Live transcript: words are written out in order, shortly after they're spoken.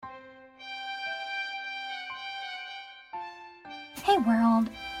Hey world,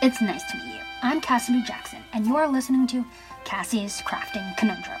 it's nice to meet you. I'm Cassidy Jackson, and you're listening to Cassie's Crafting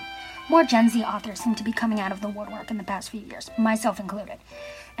Conundrum. More Gen Z authors seem to be coming out of the woodwork in the past few years, myself included.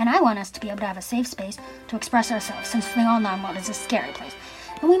 And I want us to be able to have a safe space to express ourselves, since the online world is a scary place,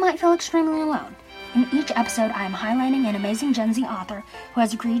 and we might feel extremely alone. In each episode, I am highlighting an amazing Gen Z author who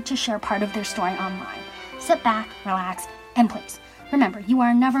has agreed to share part of their story online. Sit back, relax, and please, remember, you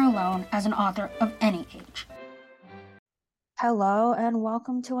are never alone as an author of any age. Hello, and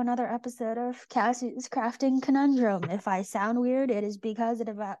welcome to another episode of Cassie's Crafting Conundrum. If I sound weird, it is because it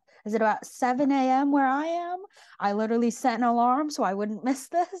is about 7 a.m. where I am. I literally set an alarm so I wouldn't miss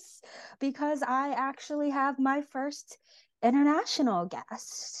this because I actually have my first international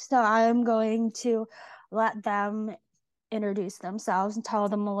guest. So I'm going to let them introduce themselves and tell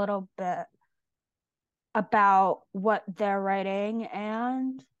them a little bit about what they're writing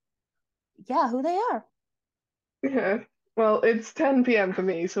and, yeah, who they are. Yeah. Well, it's 10 p.m. for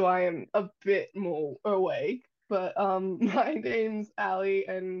me, so I am a bit more awake. But my name's Ali,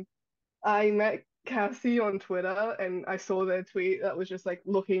 and I met Cassie on Twitter, and I saw their tweet that was just like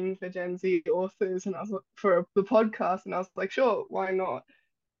looking for Gen Z authors, and I was for the podcast, and I was like, sure, why not?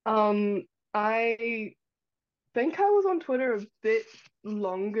 I think I was on Twitter a bit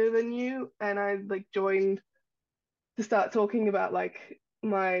longer than you, and I like joined to start talking about like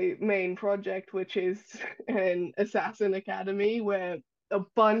my main project, which is an assassin academy where a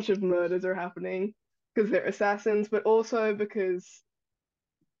bunch of murders are happening because they're assassins, but also because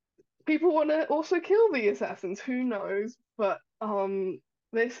people want to also kill the assassins. Who knows? But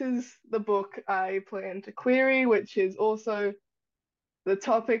this is the book I plan to query, which is also the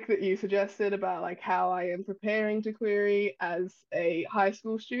topic that you suggested about like how I am preparing to query as a high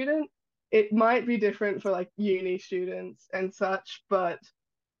school student. It might be different for like uni students and such, but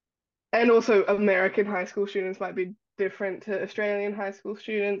and also American high school students might be different to Australian high school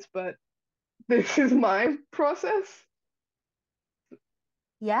students, but this is my process.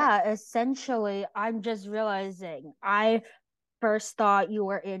 Yeah, essentially, I'm just realizing I first thought you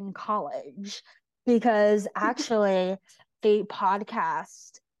were in college because actually, the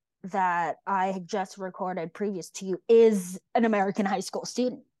podcast that I had just recorded previous to you is an American high school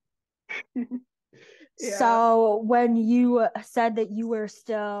student. Yeah. So when you said that you were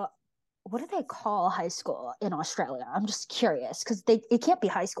still, what do they call high school in Australia? I'm just curious because it can't be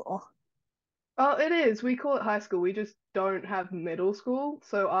high school. Oh, it is. We call it high school. We just don't have middle school.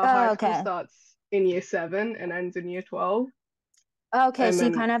 So our high Oh, school okay. starts in year seven and ends in year 12. Okay, And so you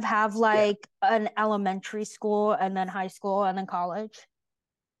then, kind of have yeah, like an elementary school and then high school and then college.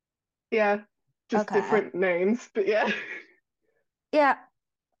 yeah, just Okay. different names, but yeah. Yeah,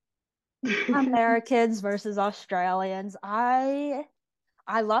 Americans versus Australians. I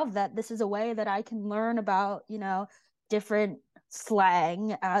love that this is a way that I can learn about, different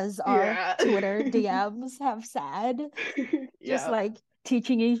slang as our Yeah. Twitter DMs have said, just Yeah. like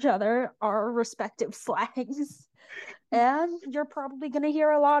teaching each other our respective slangs. And you're probably going to hear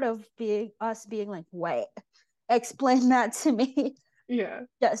a lot of being like, wait, explain that to me, Yeah.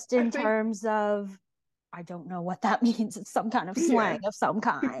 just I in think, terms of, I don't know what that means. It's some kind of slang yeah. of some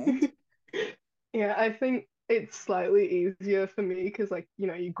kind. Yeah, I think it's slightly easier for me because like,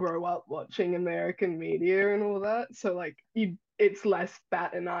 you grow up watching American media and all that. So like it's less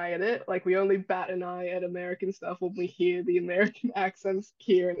bat an eye at it. Like we only bat an eye at American stuff when we hear the American accents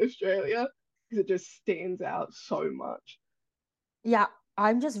here in Australia because it just stands out so much. Yeah,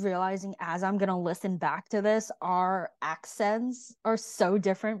 I'm just realizing as I'm gonna listen back to this, our accents are so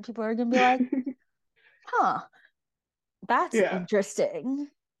different. People are gonna be like, huh, that's Yeah. interesting.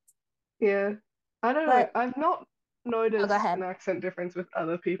 Yeah. I don't know. But I've not oh, go noticed ahead. an accent difference with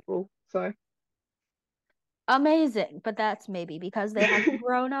other people. So, Amazing. But that's maybe because they haven't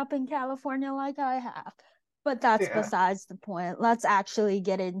grown up in California like I have. But that's yeah. besides the point. Let's actually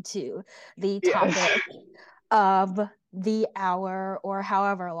get into the Yes. topic of the hour or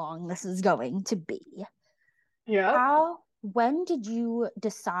however long this is going to be. Yeah. When did you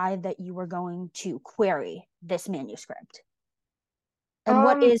decide that you were going to query this manuscript? And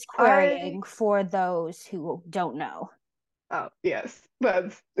what is I querying for those who don't know? Oh, yes,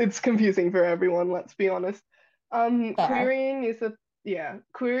 it's confusing for everyone, let's be honest. Fair.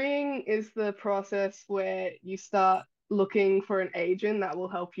 Querying is the process where you start looking for an agent that will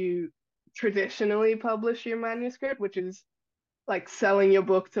help you traditionally publish your manuscript, which is like selling your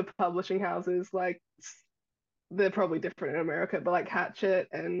book to publishing houses like they're probably different in America, but like Hatchet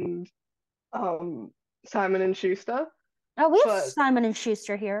and um Simon and Schuster. Oh, we have But Simon and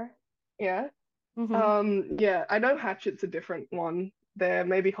Schuster here. yeah. Mm-hmm. Yeah, I know Hatchet's a different one. There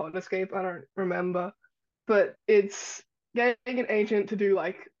maybe Hot Escape, I don't remember. But it's getting an agent to do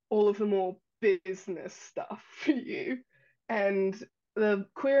like all of the more business stuff for you. And the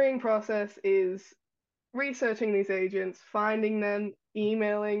querying process is researching these agents, finding them,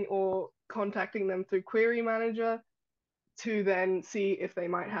 emailing or contacting them through Query Manager to then see if they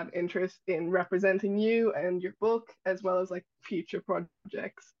might have interest in representing you and your book, as well as like future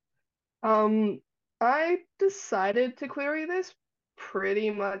projects. Um, I decided to query this pretty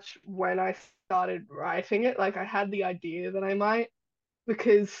much when I started writing it. Like I had the idea that I might,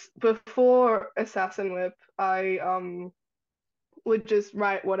 because before Assassin Whip, I would just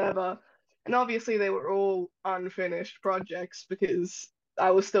write whatever. And obviously they were all unfinished projects because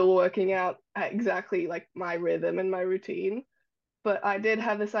I was still working out at exactly like my rhythm and my routine. But I did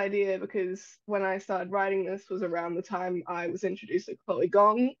have this idea because when I started writing this was around the time I was introduced to Chloe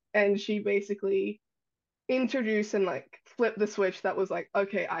Gong, and she basically introduced and like flipped the switch that was like,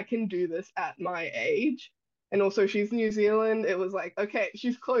 okay, I can do this at my age. And also she's New Zealand. It was like, okay,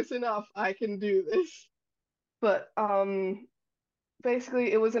 she's close enough. I can do this. But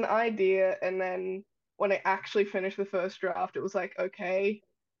basically it was an idea, and then when I actually finished the first draft, it was like, okay,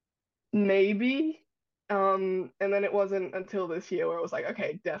 maybe. And then it wasn't until this year where it was like,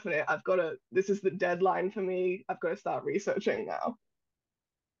 okay, definitely, this is the deadline for me. I've got to start researching now.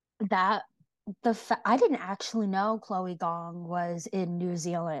 That I didn't actually know Chloe Gong was in New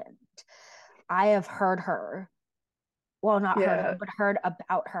Zealand. I have heard her, well, not heard her, Yeah. but heard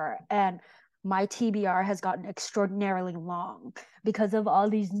about her. And my TBR has gotten extraordinarily long because of all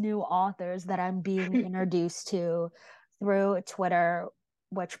these new authors that I'm being introduced to through Twitter,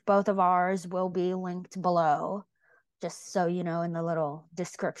 which both of ours will be linked below, just so you know, in the little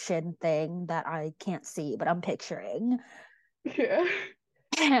description thing that I can't see, but I'm picturing. Yeah.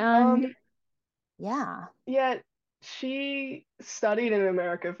 And Um, yeah. yeah, she studied in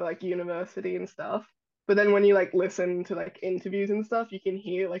America for like university and stuff. But then when you like listen to like interviews and stuff, you can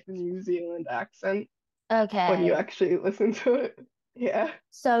hear like the New Zealand accent when you Okay. actually listen to it. Yeah.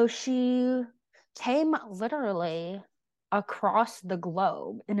 So she came literally across the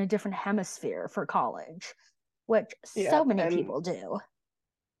globe in a different hemisphere for college, which so Yep. many And people do.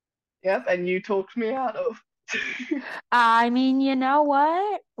 yep, and you talked me out of. I mean, you know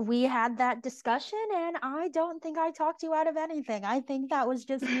what? We had that discussion, and I don't think I talked you out of anything. I think that was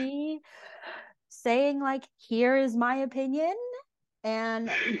just me saying, like, here is my opinion. And,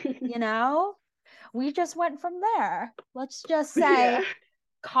 you know, we just went from there. Let's just say Yeah.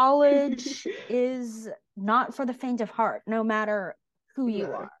 college is not for the faint of heart, no matter who you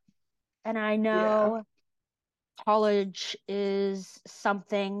No. are. And I Yeah. know college is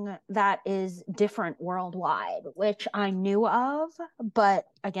something that is different worldwide, which I knew of. But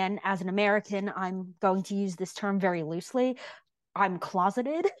again, as an American, I'm going to use this term very loosely. I'm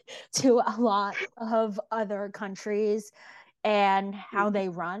closeted to a lot of other countries and how they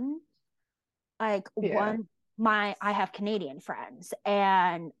run. Like Yeah. I have Canadian friends,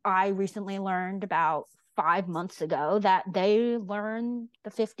 and I recently learned about 5 months ago that they learn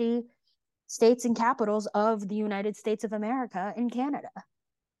the 50 states and capitals of the United States of America in Canada.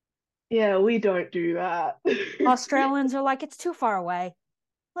 Yeah, we don't do that. Australians are like, it's too far away.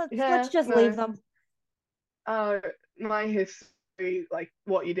 Let's Yeah, just leave no. them. Uh, my history, like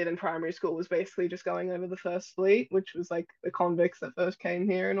what you did in primary school, was basically just going over the First Fleet, which was like the convicts that first came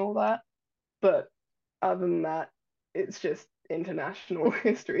here and all that. But other than that, it's just international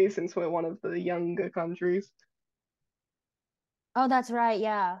history since we're one of the younger countries. Oh, that's right.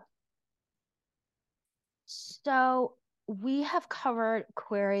 Yeah. So we have covered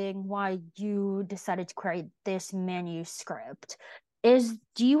querying why you decided to query this manuscript.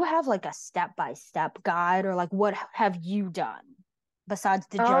 Do you have like a step-by-step guide, or like what have you done besides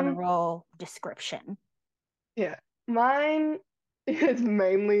the Um, general description? yeah, mine is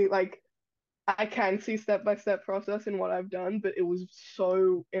mainly like I can see step by step process in what I've done, but it was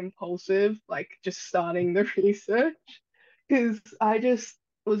so impulsive, like just starting the research. Because I just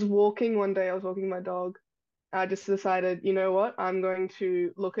was walking one day, I was walking my dog. I just decided, you know what? I'm going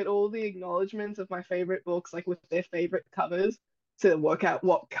to look at all the acknowledgements of my favorite books, like with their favorite covers, to work out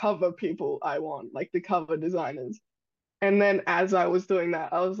what cover people I want, like the cover designers. And then as I was doing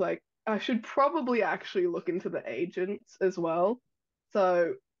that, I was like, I should probably actually look into the agents as well.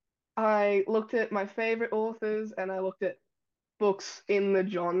 So I looked at my favorite authors and I looked at books in the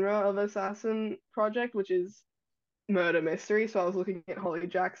genre of Assassin Project, which is murder mystery. So I was looking at Holly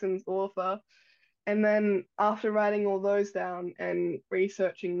Jackson's author. And then after writing all those down and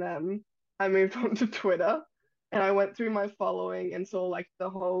researching them, I moved on to Twitter and I went through my following and saw like the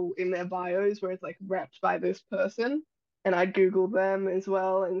whole in their bios where it's like repped by this person. And I'd Google them as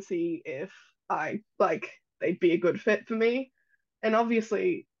well and see if I like they'd be a good fit for me. And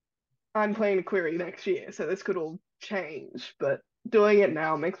obviously, I'm playing a query next year, so this could all change, but doing it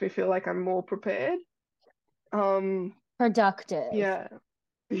now makes me feel like I'm more prepared. Um, Productive. yeah,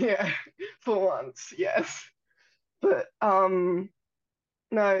 yeah, for once, yes. But no,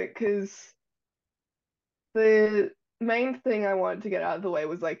 because the main thing I wanted to get out of the way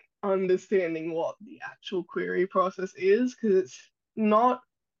was like understanding what the actual query process is, because it's not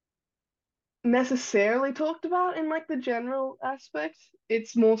necessarily talked about in like the general aspect.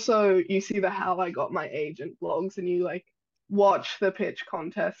 It's more so you see the How I Got My Agent blogs and you like watch the pitch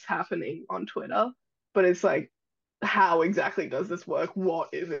contests happening on Twitter, but it's like, how exactly does this work? What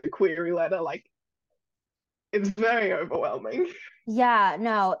is a query letter? Like, it's very overwhelming. Yeah,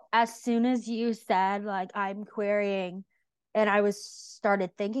 no, as soon as you said like I'm querying and I was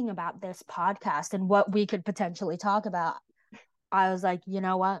started thinking about this podcast and what we could potentially talk about, I was like, you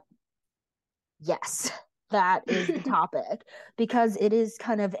know what? Yes, that is the topic because it is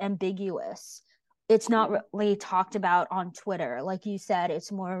kind of ambiguous. It's not Yeah. really talked about on Twitter. Like you said,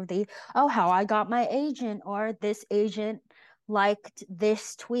 it's more of the, oh, how I got my agent, or this agent liked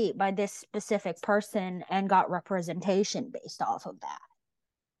this tweet by this specific person and got representation based off of that.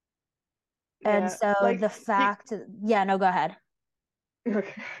 And Yeah. so Like the fact, yeah, no, go ahead.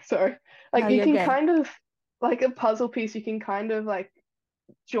 okay, sorry. No, Like you you're can good. kind of like a puzzle piece, you can kind of like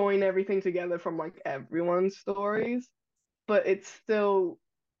join everything together from like everyone's stories, but it's still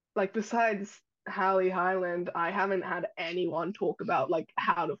like besides Hallie Highland, I haven't had anyone talk about like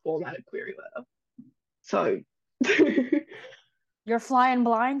how to format a query letter. So You're flying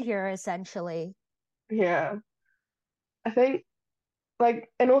blind here, essentially. yeah, I think like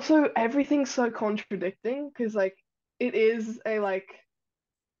and also everything's so contradicting because like it is a like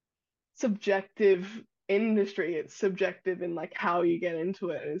subjective industry. It's subjective in like how you get into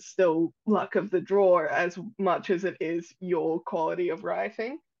it. It's still luck of the draw as much as it is your quality of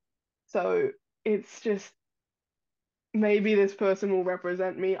writing. So it's just maybe this person will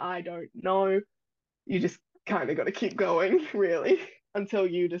represent me. I don't know. You just kind of got to keep going, really, until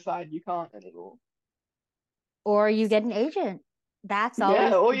you decide you can't anymore. Or you get an agent. That's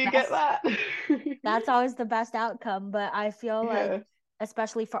Yeah, always or the you get best. that. That's always the best outcome. But I feel like, Yeah.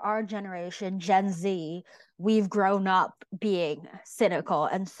 especially for our generation, Gen Z, we've grown up being cynical.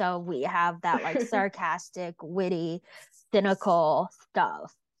 And so we have that like sarcastic, witty, cynical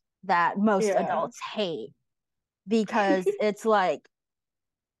stuff that most Yeah. adults hate because it's like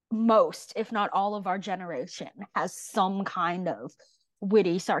most, if not all of our generation has some kind of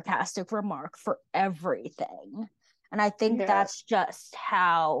witty, sarcastic remark for everything. And I think Yeah. that's just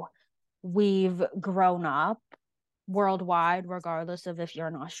how we've grown up worldwide, regardless of if you're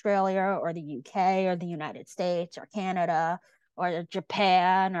in Australia or the UK or the United States or Canada or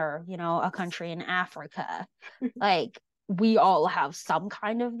Japan or, you know, a country in Africa. Like, we all have some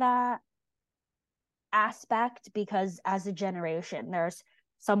kind of that aspect because as a generation, there's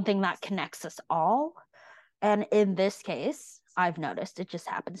something that connects us all. And in this case, I've noticed it just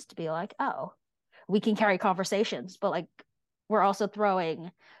happens to be like, oh, we can carry conversations, but like we're also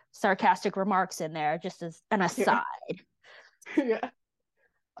throwing sarcastic remarks in there just as an Yeah. aside. Yeah.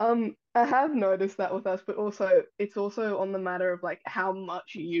 I have noticed that with us, but also it's also on the matter of like how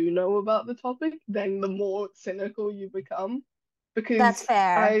much you know about the topic, then the more cynical you become. That's Because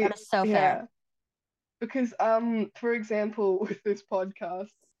fair. That I, is so fair. yeah, because for example, with this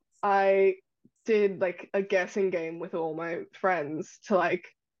podcast, I did like a guessing game with all my friends to like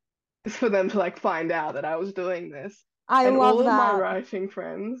for them to like find out that I was doing this. I And all love of my that. writing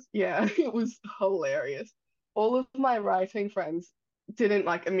friends, yeah, it was hilarious. All of my writing friends didn't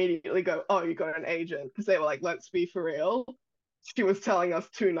like immediately go, "Oh, you got an agent," because they were like, "Let's be for real." She was telling us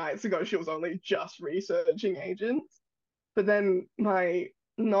 2 nights ago she was only just researching agents. But then my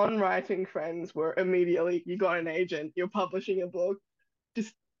non-writing friends were immediately, "You got an agent, you're publishing a book."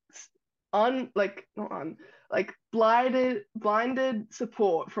 Just like not like blinded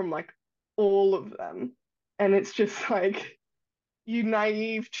support from like all of them, and it's just like you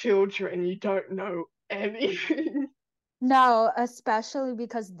naive children, you don't know anything. No, especially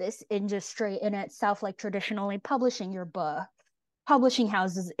because this industry in itself, like traditionally publishing your book, publishing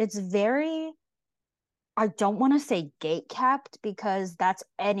houses, it's very, I don't want to say gate capped because that's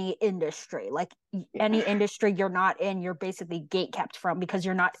any industry. Like any Yeah, industry you're not in, you're basically gate capped from because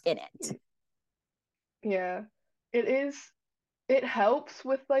you're not in it. yeah, it is. It helps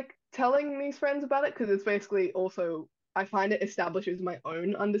with like telling these friends about it because it's basically also I find it establishes my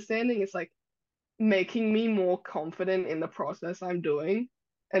own understanding. It's like making me more confident in the process I'm doing.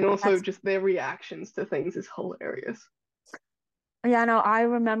 And also That's, just their reactions to things is hilarious. yeah, no, I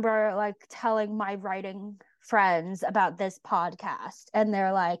remember like telling my writing friends about this podcast, and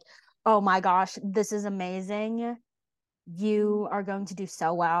they're like, oh my gosh, this is amazing. You are going to do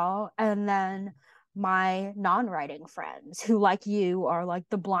so well. And then my non-writing friends who, like you, are like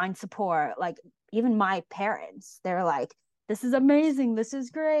the blind support, like even my parents, they're like, this is amazing, this is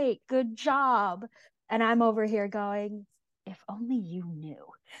great, good job. And I'm over here going, if only you knew,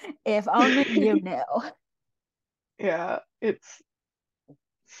 if only you knew. Yeah, it's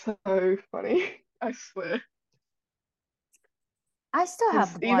so funny. I swear. I still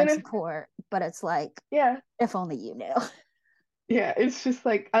have Because the even blind if, support, but it's like, yeah, if only you knew. yeah, it's just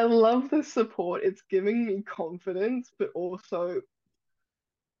like I love the support. It's giving me confidence, but also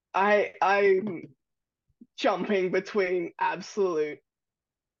I'm jumping between absolute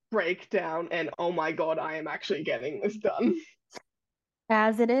breakdown and oh my God, I am actually getting this done.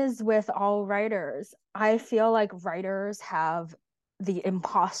 As it is with all writers, I feel like writers have the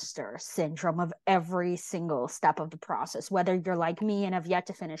imposter syndrome of every single step of the process, whether you're like me and have yet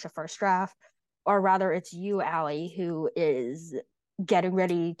to finish a first draft, or rather it's you, Allie, who is getting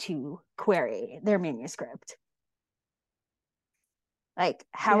ready to query their manuscript. Like,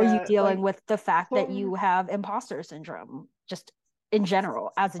 how are you Yeah, dealing like with the fact that for you have imposter syndrome, just in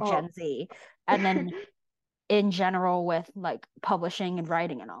general, as a oh Gen Z, and then in general with like publishing and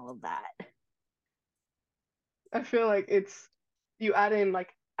writing and all of that? I feel like it's you add in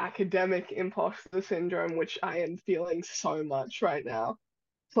like academic imposter syndrome, which I am feeling so much right now.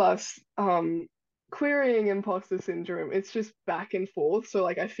 Plus, querying imposter syndrome, it's just back and forth. So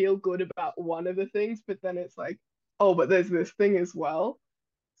like I feel good about one of the things, but then it's like, oh, but there's this thing as well.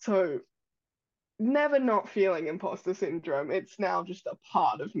 So never not feeling imposter syndrome. It's now just a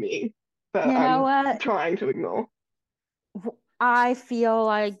part of me that You know I'm what? trying to ignore. I feel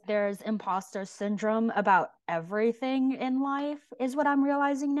like there's imposter syndrome about everything in life, is what I'm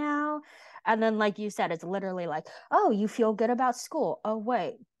realizing now. And then, like you said, it's literally like, oh, you feel good about school. Oh,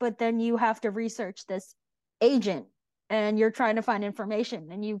 wait. But then you have to research this agent and you're trying to find information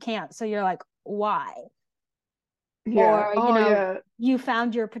and you can't. So you're like, why? Yeah. Or, Oh yeah. you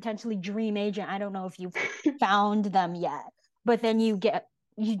found your potentially dream agent. I don't know if you've found them yet, but then you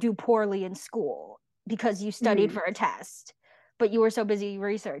do poorly in school because you studied Hmm. for a test, but you were so busy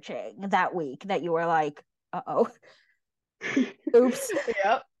researching that week that you were like, uh-oh, oops.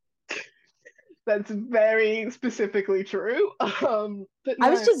 Yep. That's very specifically true. But I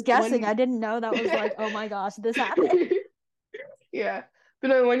was no, just guessing. I didn't know that was like, oh my gosh, this happened. yeah, but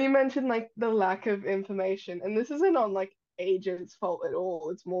no, when you mentioned like the lack of information, and this isn't on like agents' fault at all,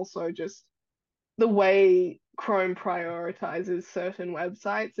 it's more so just the way Chrome prioritizes certain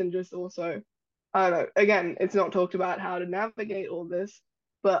websites and just also, I don't know, again, it's not talked about how to navigate all this,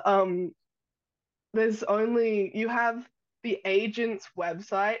 but there's only you have the agent's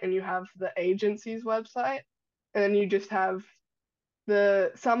website and you have the agency's website, and then you just have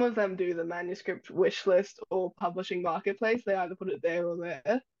the some of them do the manuscript wish list or publishing marketplace. They either put it there or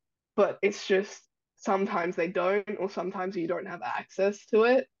there, but it's just sometimes they don't, or sometimes you don't have access to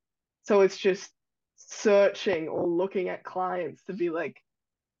it. So it's just searching or looking at clients to be like,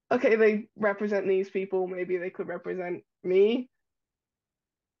 okay, they represent these people, maybe they could represent me.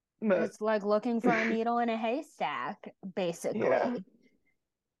 But It's like looking for a needle in a haystack, yeah, basically.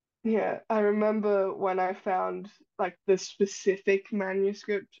 yeah. I remember when I found like the specific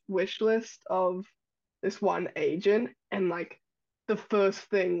manuscript wish list of this one agent, and like the first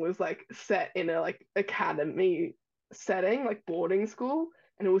thing was like set in a like academy setting, like boarding school,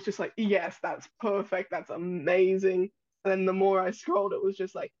 and it was just like, yes, that's perfect, that's amazing. And then the more I scrolled, it was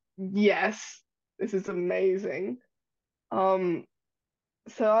just like, yes, this is amazing. Um,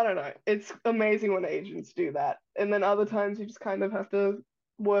 so I don't know. It's amazing when agents do that. And then other times you just kind of have to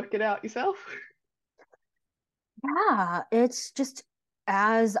work it out yourself. Yeah, it's just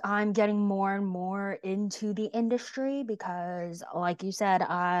as I'm getting more and more into the industry because, like you said,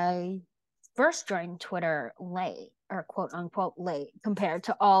 I first joined Twitter late, or quote unquote late, compared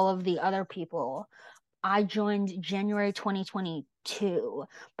to all of the other people. I joined January 2022,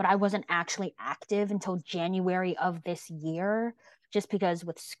 but I wasn't actually active until January of this year, just because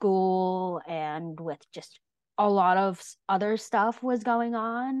with school and with just a lot of other stuff was going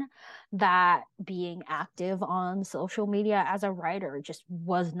on, that being active on social media as a writer just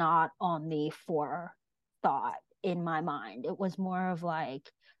was not on the forethought in my mind. It was more of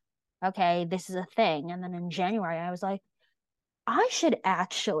like, okay, this is a thing. And then in January, I was like, I should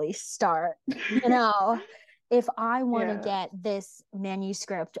actually start, if I want to Yeah. get this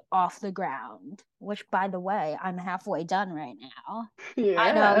manuscript off the ground, which by the way, I'm halfway done right now.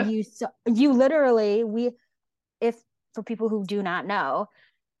 I know Yeah. you literally, if for people who do not know,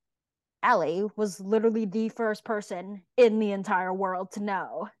 Ellie was literally the first person in the entire world to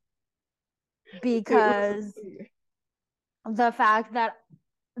know, It was because the fact that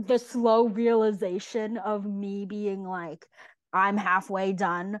the slow realization of me being like, I'm halfway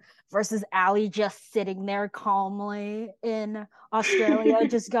done versus Allie just sitting there calmly in Australia,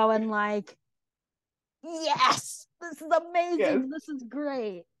 just going like, yes, this is yes, amazing. This is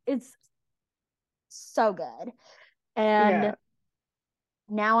great. It's so good. And yeah,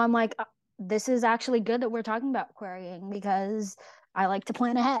 now I'm like, this is actually good that we're talking about querying because I like to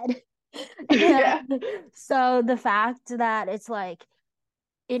plan ahead. yeah, And so the fact that it's like,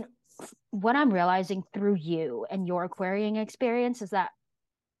 in what I'm realizing through you and your querying experience is that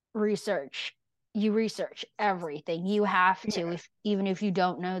research you research everything. You have to, yes, even if you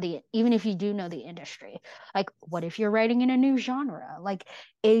don't know the, even if you do know the industry. Like, what if you're writing in a new genre? Like,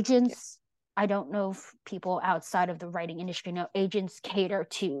 yeah. agents, I don't know if people outside of the writing industry know, agents cater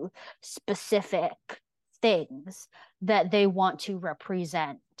to specific things that they want to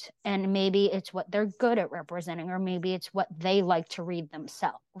represent. And maybe it's what they're good at representing, or maybe it's what they like to read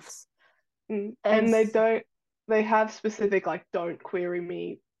themselves. And And they have specific, like, don't query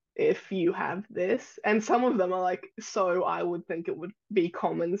me if you have this. And some of them are like, so I would think it would be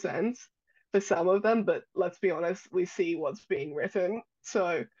common sense for some of them, but let's be honest, we see what's being written.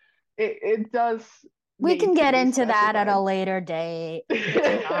 So it does we can need to get be into that at a specified. later date.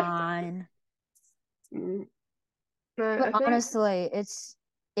 It's fine. Mm, no, But I think, honestly, it's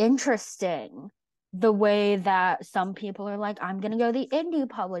interesting the way that some people are like, I'm going to go the indie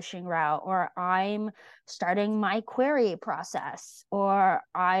publishing route, or I'm starting my query process, or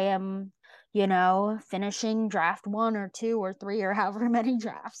I am, finishing draft one or two or three or however many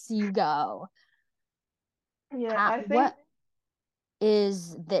drafts you go. yeah, I think What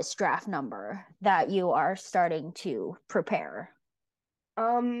is this draft number that you are starting to prepare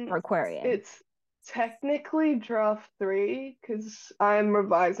um for querying? it's technically draft three because I'm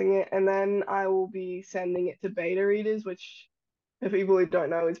revising it and then I will be sending it to beta readers, which for people who don't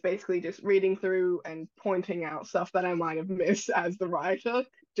know, is basically just reading through and pointing out stuff that I might have missed as the writer,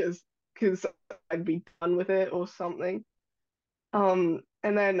 just because I'd be done with it or something.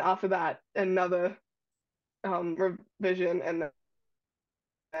 And then after that, another revision, and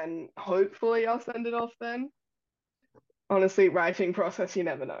then hopefully I'll send it off then. Honestly, writing process, you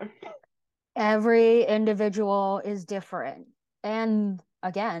never know. Every individual is different. And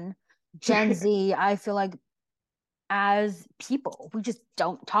again, Gen Z, I feel like as people, we just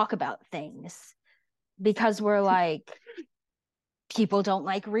don't talk about things because we're like, people don't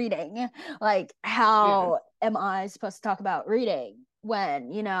like reading. Like, Yeah. how am I supposed to talk about reading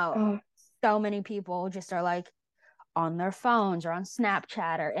when, Uh, so many people just are like on their phones or on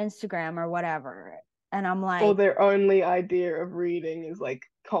Snapchat or Instagram or whatever. And I'm or like, their only idea of reading is like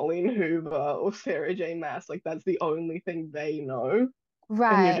Colleen Hoover or Sarah J. Maas. Like that's the only thing they know.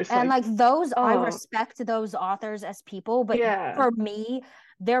 And you're right. just And like, like those, I oh, respect those authors as people, but yeah. for me,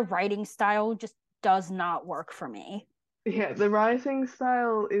 their writing style just does not work for me. Yeah, the writing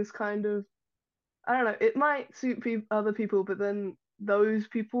style is kind of, I don't know, it might suit pe other people, but then those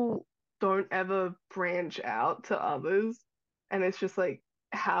people don't ever branch out to others. And it's just like,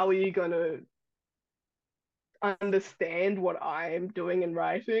 how are you going to understand what I'm doing in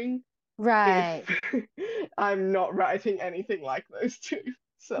writing if Right. I'm not writing anything like those two?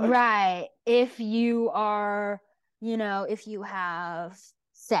 So, Right. If you are, if you have,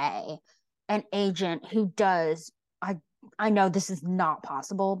 say, an agent who does, I know this is not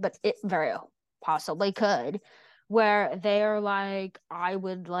possible, but it very possibly could, where they're like, I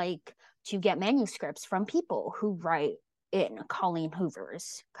would like to get manuscripts from people who write in Colleen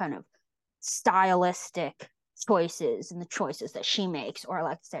Hoover's kind of stylistic choices and the choices that she makes, or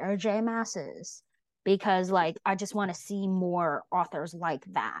like Sarah J. Maas's, because like I just want to see more authors like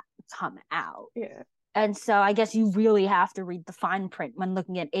that come out. yeah. And so I guess you really have to read the fine print when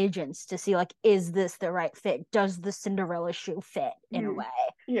looking at agents to see like, is this the right fit? Does the Cinderella shoe fit in a way?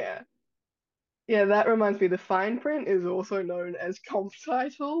 Mm, yeah. Yeah, that reminds me, the fine print is also known as comp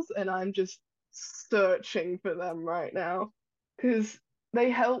titles, and I'm just searching for them right now because they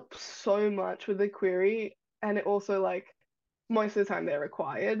help so much with the query, and it also, like, most of the time they're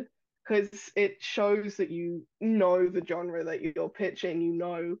required because it shows that you know the genre that you're pitching, you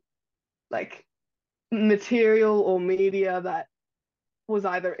know, like, material or media that was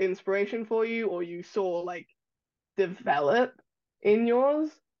either inspiration for you or you saw, like, develop in yours.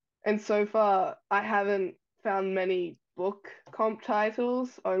 And so far, I haven't found many book comp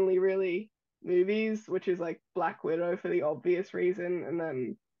titles, only really movies, which is like Black Widow for the obvious reason, and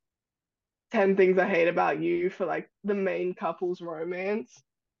then 10 Things I Hate About You for like the main couple's romance.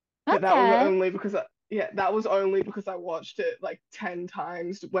 But that was Okay. only because that was only because I watched it like 10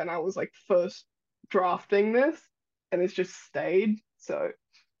 times when I was like first drafting this, and it's just stayed. So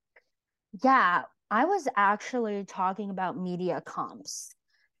Yeah, I was actually talking about media comps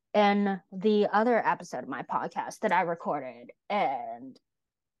in the other episode of my podcast that I recorded, and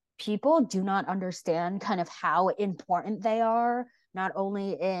people do not understand kind of how important they are, not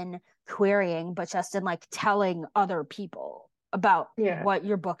only in querying, but just in like telling other people about yeah, what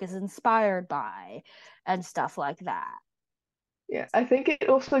your book is inspired by and stuff like that. yeah. I think it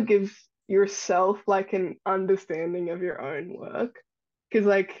also gives yourself like an understanding of your own work. Because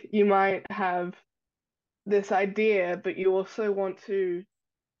like you might have this idea, but you also want to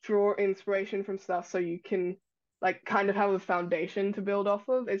draw inspiration from stuff so you can like kind of have a foundation to build off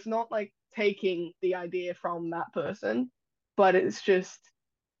of. It's not like taking the idea from that person, but it's just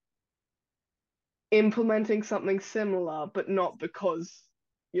implementing something similar, but not because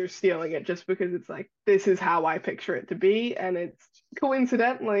you're stealing it, just because it's like this is how I picture it to be, and it's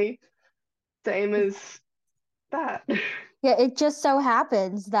coincidentally same as that. Yeah, it just so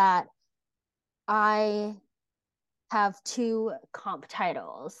happens that I have two comp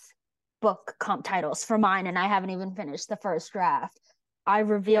titles, book comp titles for mine, and I haven't even finished the first draft. I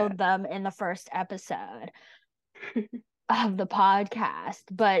Yeah. revealed them in the first episode of the podcast,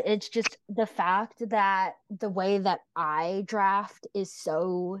 but it's just the fact that the way that I draft is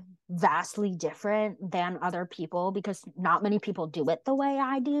so vastly different than other people because not many people do it the way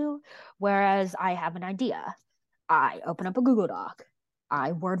I do. Whereas I have an idea, I open up a Google Doc,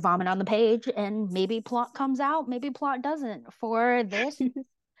 I word vomit on the page, and maybe plot comes out, maybe plot doesn't. For this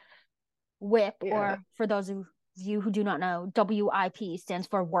WIP, Yeah. or for those of you who do not know, WIP stands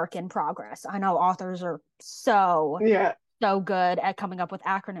for work in progress. I know authors are Yeah. so good at coming up with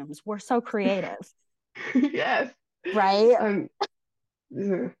acronyms. We're so creative, Yes. right? Um,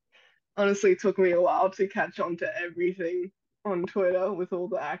 yeah. Honestly, it took me a while to catch on to everything on Twitter with all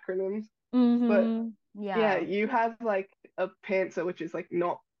the acronyms. But Mm-hmm. yeah, Yeah. you have like a pantser, which is like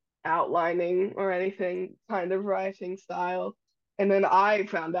not outlining or anything kind of writing style. And then I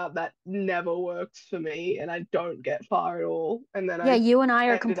found out that never works for me and I don't get far at all. And then Yeah, I you and I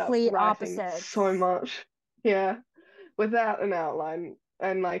are ended up complete writing so opposites. much. Yeah, without an outline.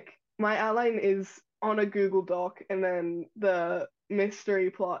 And like my outline is on a Google Doc, and then the mystery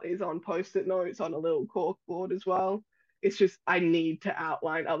plot is on post-it notes on a little cork board as well. It's just I need to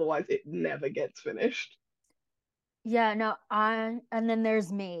outline, otherwise it never gets finished. Yeah, no, and then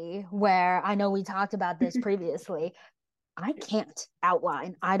there's me, where I know we talked about this previously. I can't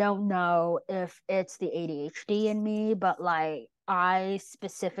outline. I don't know if it's the ADHD in me, but like I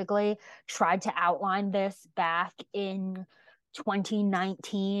specifically tried to outline this back in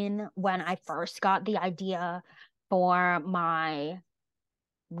 2019 when I first got the idea for my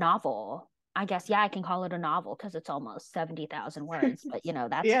novel. I guess, yeah, I can call it a novel because it's almost 70,000 words, but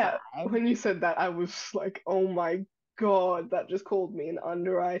that's Yeah, fine. when you said that, I was like, oh my God, that just called me an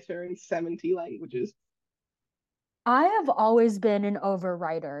underwriter in 70 languages. I have always been an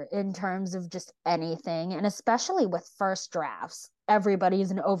overwriter in terms of just anything, and especially with first drafts.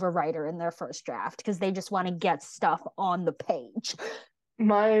 Everybody's an overwriter in their first draft because they just want to get stuff on the page.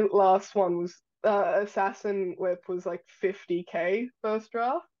 My last one was Assassin Whip was like 50K first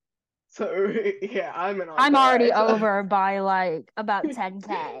draft. So yeah, I'm an I'm already underwriter. over by like about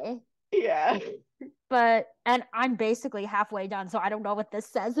 10K. Yeah. And I'm basically halfway done, so I don't know what this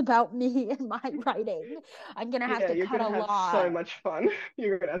says about me and my writing. I'm gonna have Yeah, to you're cut a gonna have so lot. much fun.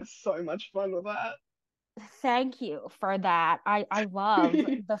 You're gonna have so much fun with that. Thank you for that. I love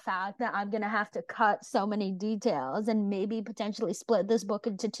the fact that I'm gonna have to cut so many details and maybe potentially split this book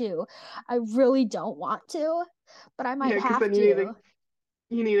into two. I really don't want to, but I might Yeah, because have then to.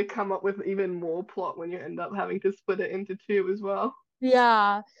 you need to come up with even more plot when you end up having to split it into two as well.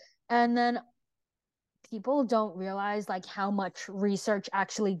 Yeah. And then people don't realize like how much research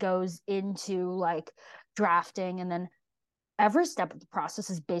actually goes into like drafting, and then every step of the process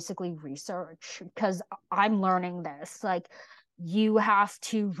is basically research because I'm learning this. Like, you have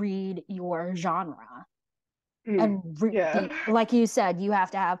to read your genre Mm, and yeah. like you said, you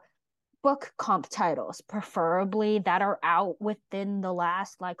have to have book comp titles, preferably that are out within the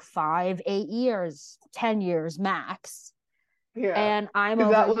last like 5, 8 years, 10 years max. Yeah. And I'm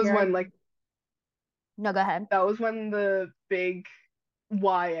Because over that was here. when like No, go ahead. that was when the big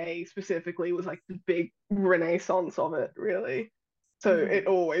YA specifically was like the big renaissance of it, really. So it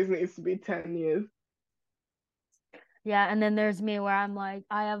Mm-hmm. always needs to be 10 years. Yeah, and then there's me where I'm like,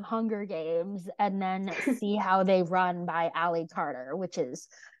 I have Hunger Games, and then See How They Run by Ali Carter, which is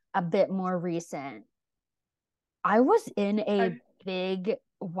a bit more recent. I was in a I big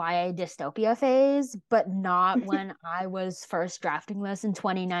YA dystopia phase, but not when I was first drafting this in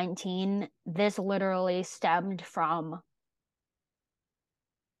 2019. This literally stemmed from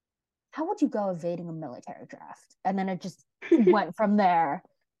how would you go evading a military draft? And then it just went from there.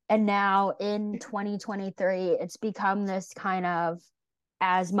 And now in 2023, it's become this kind of,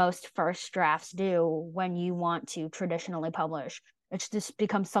 as most first drafts do when you want to traditionally publish, it's just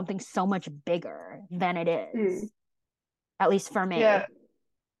become something so much bigger than it is, at least for me. Yeah.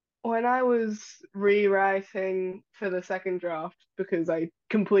 When I was rewriting for the second draft, because I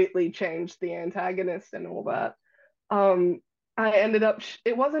completely changed the antagonist and all that, I ended up,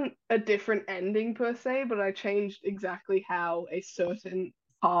 it wasn't a different ending per se, but I changed exactly how a certain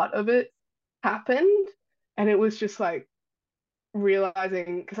part of it happened. And it was just like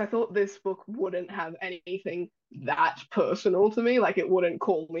realizing, because I thought this book wouldn't have anything that personal to me, like it wouldn't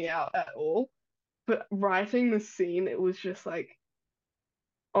call me out at all. But writing the scene, it was just like,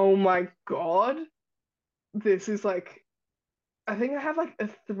 oh my God, this is like, I think I have like a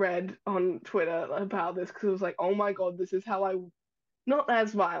thread on Twitter about this because it was like, oh my God, this is how I, not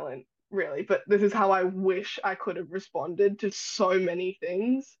as violent really, but this is how I wish I could have responded to so many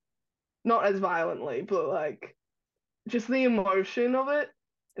things. Not as violently, but like just the emotion of it.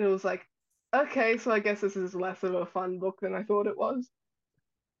 And it was like, okay, so I guess this is less of a fun book than I thought it was.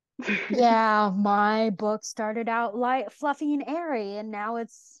 Yeah, my book started out light, fluffy, and airy, and now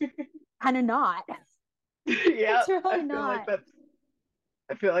it's kind of not. Yeah, It's really I feel like not. that's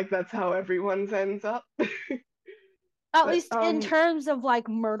I feel like that's how everyone's ends up. At But least in terms of like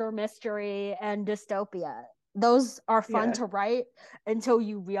murder mystery and dystopia. Those are fun yeah. to write until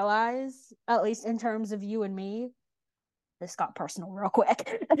you realize, at least in terms of you and me, this got personal real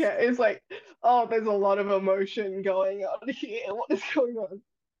quick. Yeah, it's like, oh, there's a lot of emotion going on here. What is going on?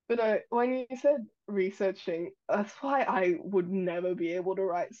 But when you said researching, that's why I would never be able to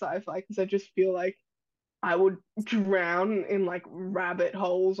write sci-fi because I just feel like I would drown in like rabbit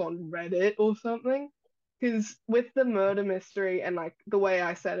holes on Reddit or something. Because with the murder mystery and like the way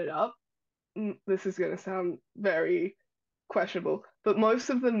I set it up, this is going to sound very questionable, but most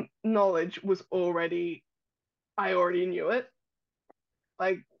of the knowledge was already, I already knew it.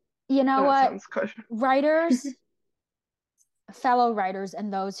 Like, You know that what? sounds questionable. Writers, fellow writers,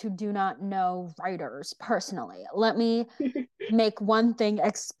 and those who do not know writers personally, let me make one thing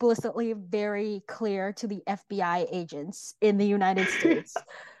explicitly very clear to the FBI agents in the United States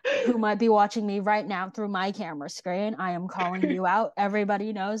who might be watching me right now through my camera screen. I am calling you out.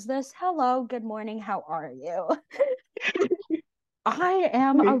 Everybody knows this. Hello, good morning. How are you? I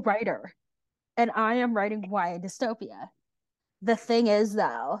am a writer and I am writing YA dystopia. The thing is,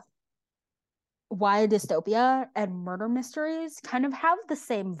 though, YA dystopia and murder mysteries kind of have the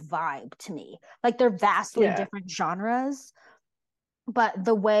same vibe to me. Like they're vastly Yeah. different genres, but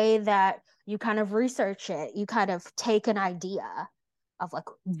the way that you kind of research it, you kind of take an idea of like,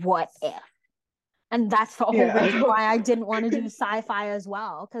 what if? And that's the whole reason why I didn't want to do sci-fi as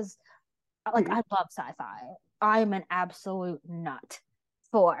well. Because like I love sci-fi. I'm an absolute nut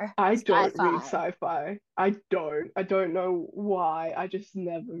for I don't sci-fi. read sci-fi. I don't. I don't know why. I just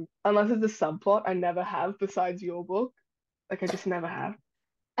never, unless it's a subplot, I never have besides your book. Like I just never have.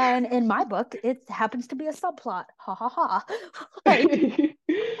 And in my book, it happens to be a subplot. Ha ha ha. Like,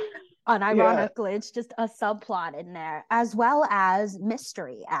 unironically, it's just a subplot in there, as well as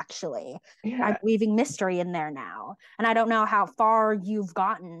mystery, actually. I'm weaving mystery in there now. And I don't know how far you've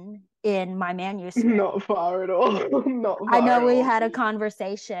gotten in my manuscript. Not far at all. Not far I know at we all. had a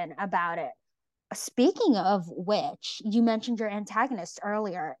conversation about it. Speaking of which, you mentioned your antagonist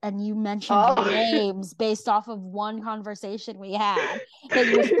earlier, and you mentioned names based off of one conversation we had that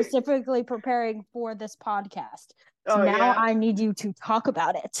you were specifically preparing for this podcast. So now I need you to talk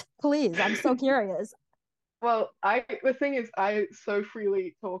about it. Please, I'm so curious. Well, the thing is, I so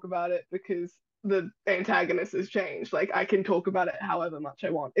freely talk about it because the antagonist has changed. Like I can talk about it however much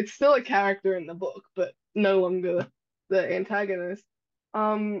I want. It's still a character in the book, but no longer the antagonist.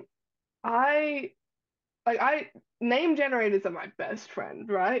 Um, I I name generators are my best friend,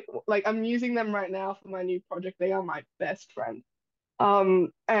 right? Like I'm using them right now for my new project. They are my best friend.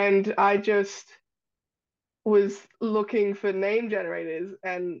 And I just was looking for name generators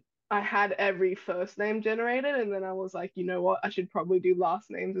and I had every first name generated and then I was like, you know what, I should probably do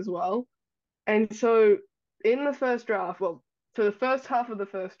last names as well. And so in the first draft, well, for the first half of the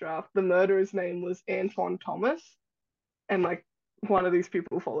first draft, the murderer's name was Antoine Thomas. And like one of these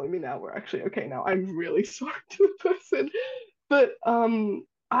people following me now, we're actually okay now. I'm really sorry to the person. But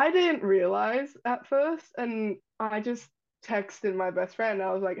I didn't realize at first and I just texted my best friend.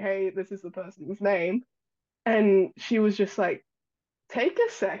 I was like, hey, this is the person's name. And she was just like, take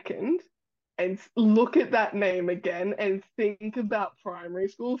a second and look at that name again and think about primary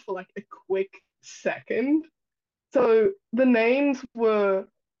school for like a quick second. So the names were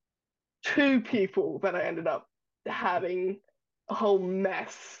two people that I ended up having a whole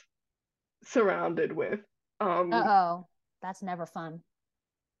mess surrounded with. Um, Uh-oh. That's never fun.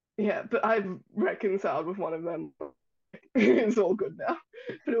 yeah, but I've reconciled with one of them. It's all good now.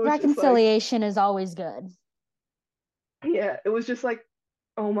 But it was just like, Reconciliation is always good. yeah, it was just like,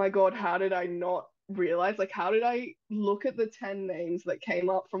 oh my God, how did I not realize? Like, how did I look at the 10 names that came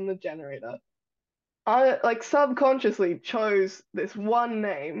up from the generator? I like subconsciously chose this one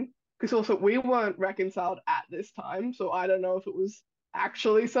name because also we weren't reconciled at this time, so I don't know if it was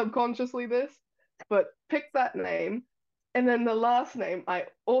actually subconsciously this, but picked that name. And then the last name I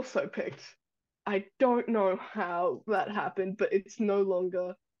also picked. I don't know how that happened, but it's no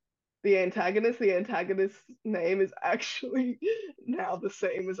longer the antagonist. The antagonist's name is actually now the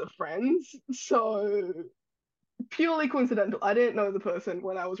same as a friend's. So purely coincidental. I didn't know the person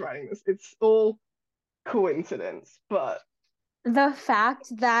when I was writing this. It's all coincidence, but The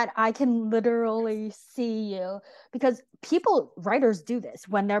fact that I can literally see you, because writers do this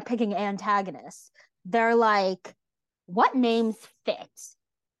when they're picking antagonists. They're like, what names fit?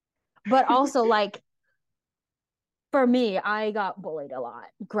 But also, like, for me, I got bullied a lot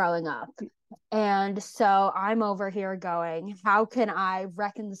growing up. And so I'm over here going, how can I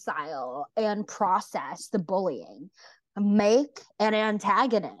reconcile and process the bullying? Make an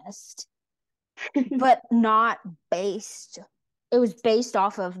antagonist, but not based. It was based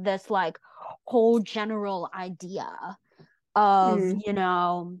off of this like whole general idea of,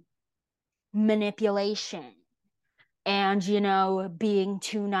 mm, manipulation and, being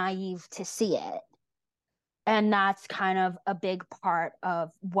too naive to see it. And that's kind of a big part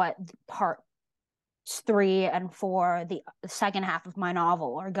of what parts 3 and 4, the second half of my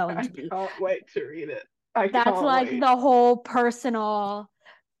novel, are going I to be. can't wait to read it. I That's can't like wait. the whole personal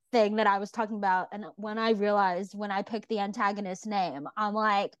thing that I was talking about. And when I realized when I picked the antagonist name, I'm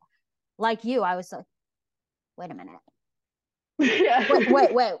like you, I was like, wait a minute. Yeah.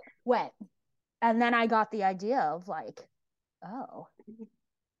 Wait. And then I got the idea of like, oh,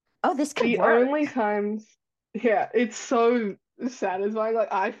 this could The work. only times, yeah, it's so satisfying.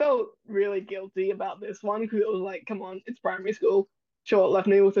 Like I felt really guilty about this one because it was like, come on, it's primary school. Sure, it left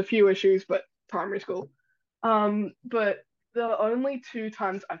me with a few issues, but primary school. But the only two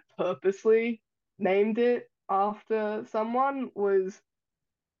times I purposely named it after someone was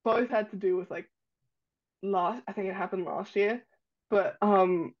both had to do with like I think it happened last year, but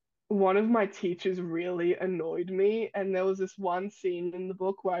one of my teachers really annoyed me, and there was this one scene in the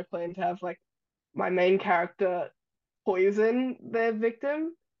book where I planned to have like my main character poison their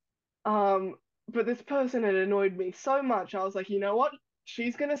victim. Um, but this person had annoyed me so much, I was like, you know what?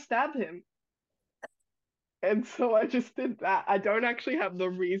 She's gonna stab him. And so I just did that. I don't actually have the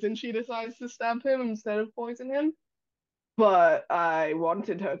reason she decides to stab him instead of poison him, but I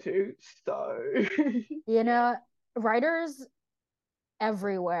wanted her to, so You know, writers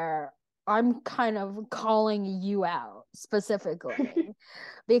everywhere, I'm kind of calling you out specifically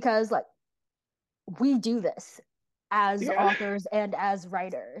because like we do this as yeah. authors and as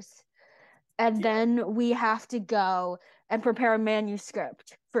writers. And then we have to go and prepare a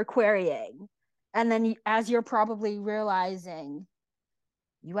manuscript for querying. And then, as you're probably realizing,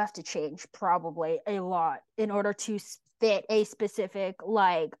 you have to change probably a lot in order to fit a specific,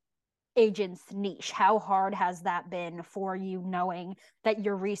 like, agent's niche. How hard has that been for you, knowing that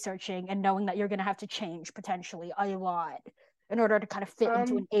you're researching and knowing that you're going to have to change potentially a lot in order to kind of fit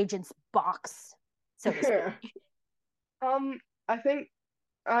into Um, an agent's box, so to yeah. speak? I think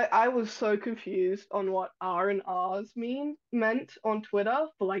I was so confused on what R and R's meant on Twitter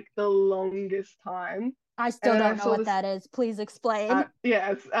for like the longest time. I And still then I don't know saw what this that is. Please explain.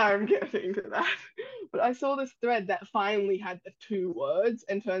 yes, I'm getting to that. But I saw this thread that finally had the two words,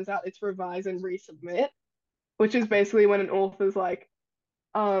 and turns out it's revise and resubmit, which is basically when an author's like,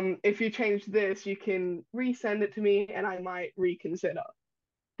 if you change this, you can resend it to me and I might reconsider.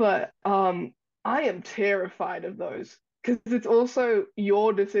 But I am terrified of those because it's also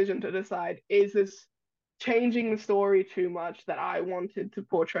your decision to decide, is this changing the story too much that I wanted to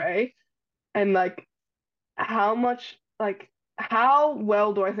portray? And like how much like how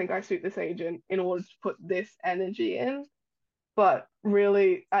well do I think I suit this agent in order to put this energy in? But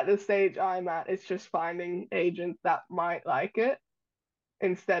really at the stage I'm at, it's just finding agents that might like it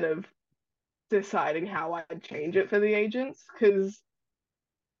instead of deciding how I'd change it for the agents. Because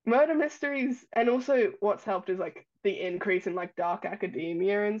murder mysteries, and also what's helped is like the increase in like dark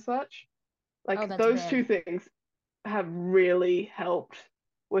academia and such. Oh, Like that's those two big. things, have really helped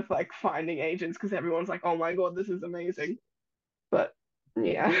with like finding agents because everyone's like, oh my God, this is amazing. But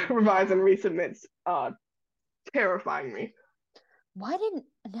yeah, revise and Yeah. resubmits are terrifying me. Why didn't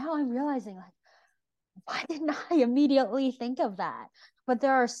now I'm realizing like why didn't I immediately think of that? But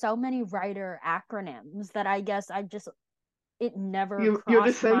there are so many writer acronyms that I guess I just it never You're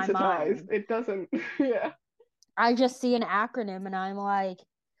crossed my desensitized. mind. It doesn't, yeah. I just see an acronym and I'm like,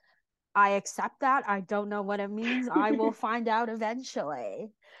 I accept that. I don't know what it means. I will find out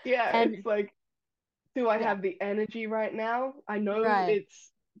eventually. Yeah, it's And like, do I yeah, have the energy right now? I know right.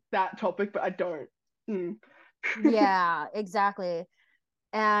 it's that topic, but I don't. Hmm. Yeah, exactly.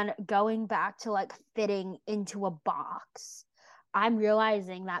 And going back to like fitting into a box, I'm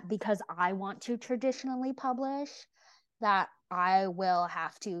realizing that because I want to traditionally publish, that I will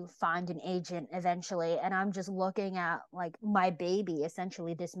have to find an agent eventually. And I'm just looking at like my baby,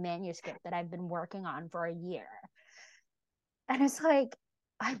 essentially this manuscript that I've been working on for a year. And it's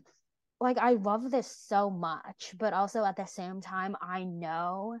I like I love this so much, but also at the same time, I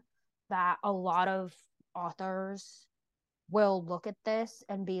know that a lot of authors will look at this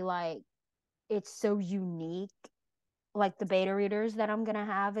and be like, it's so unique. Like the beta readers that I'm gonna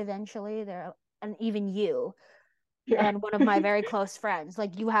have eventually, they're and even you Yeah. and one of my very close friends,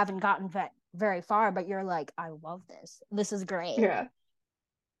 like you haven't gotten very far, but you're like, I love this. This is great. Yeah.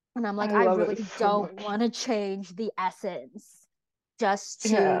 And I'm like, I I love it really so don't much. want to change the essence just to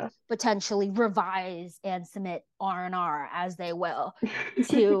Yeah. potentially revise and submit R&R as they will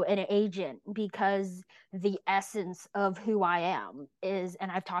to an agent because the essence of who I am is, and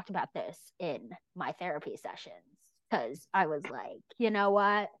I've talked about this in my therapy sessions because I was like, you know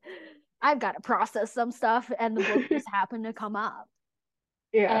what? I've got to process some stuff and the book just happened to come up.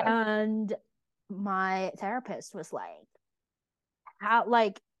 Yeah. And my therapist was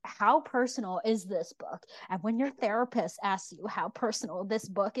how personal is this book? And when your therapist asks you how personal this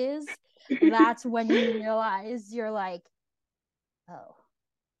book is, that's when you realize you're like, oh, oh,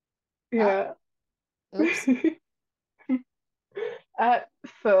 Yeah. oops. At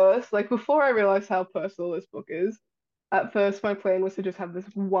first, like before I realized how personal this book is, at first my plan was to just have this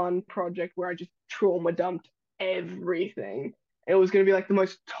one project where I just trauma dumped everything. It was going to be like the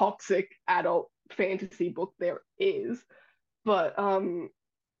most toxic adult fantasy book there is. But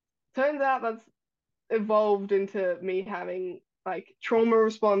turns out that's evolved into me having like trauma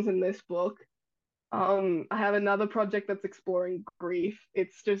response in this book. I have another project that's exploring grief.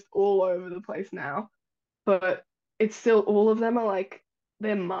 It's just all over the place now, but it's still all of them are like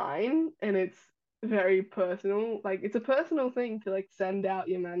they're mine and it's very personal. Like it's a personal thing to like send out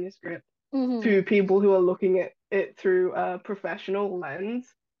your manuscript Mm-hmm. to people who are looking at it through a professional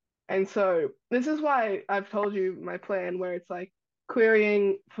lens. And so this is why I've told you my plan where it's like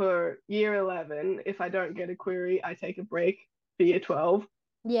querying for year 11. If I don't get a query, I take a break for year 12.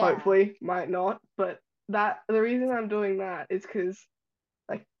 Yeah. Hopefully, might not. But that the reason I'm doing that is because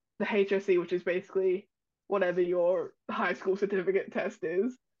like the HSC, which is basically whatever your high school certificate test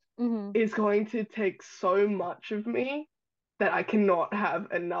Mm-hmm. is going to take so much of me that I cannot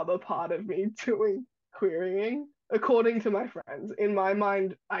have another part of me doing querying. According to my friends, in my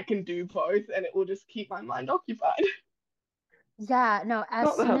mind, I can do both and it will just keep my mind occupied. Yeah, no, as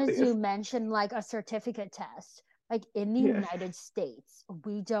Not the soon as you healthiest. mention like a certificate test, like in the Yes. United States,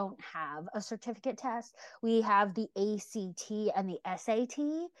 we don't have a certificate test. We have the ACT and the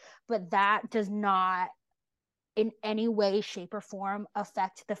SAT, but that does not in any way, shape, or form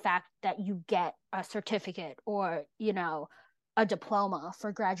affect the fact that you get a certificate or, a diploma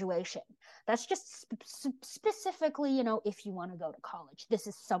for graduation. That's just specifically, if you want to go to college. This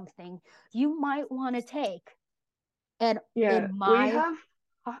is something you might want to take. And Yeah, in we my have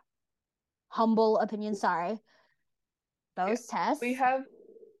humble opinion, sorry, yeah, those we tests have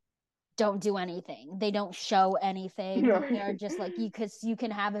don't do anything. They don't show anything. no. They're just like you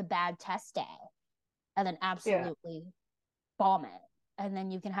can have a bad test day and then Yeah. absolutely bomb it. And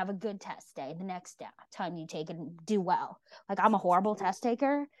then you can have a good test day the next time you take it and do well. Like I'm a horrible test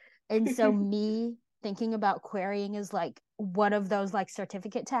taker. And so me thinking about querying is like one of those like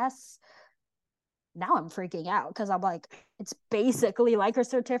certificate tests. Now I'm freaking out because I'm like, it's basically like a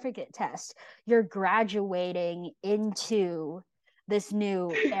certificate test. You're graduating into this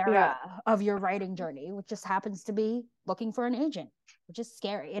new Yeah. era of your writing journey, which just happens to be looking for an agent, which is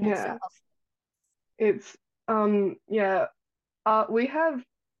scary in Yeah. itself. It's yeah, we have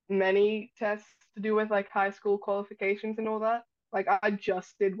many tests to do with like high school qualifications and all that. Like I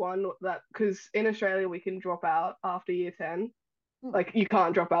just did one that because in Australia we can drop out after year 10. Hmm. Like you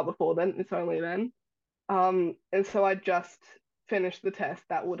can't drop out before then, it's only then. And so I just finished the test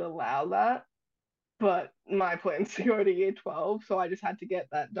that would allow that. but my plan's to go to year 12, so I just had to get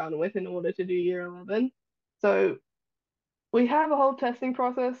that done with in order to do year 11. So we have a whole testing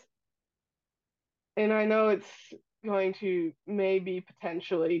process, and I know it's going to maybe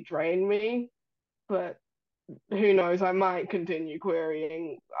potentially drain me, but who knows? I might continue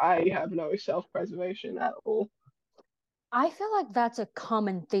querying. I have no self-preservation at all. I feel like that's a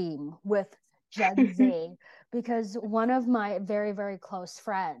common theme with Gen Z because one of my very, very close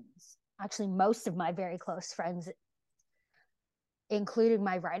friends, actually, most of my very close friends, including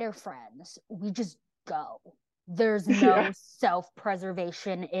my writer friends, we just go. There's no Yeah.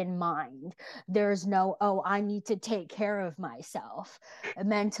 self-preservation in mind. There's no, oh, I need to take care of myself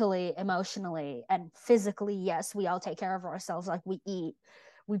mentally, emotionally, and physically. Yes, we all take care of ourselves, like we eat,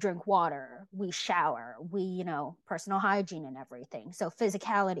 we drink water, we shower, we, personal hygiene and everything. So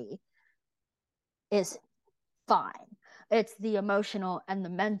physicality is fine. It's the emotional and the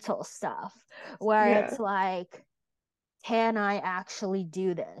mental stuff where Yeah. it's like, can I actually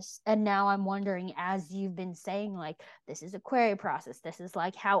do this? And now I'm wondering, as you've been saying, like, this is a query process. This is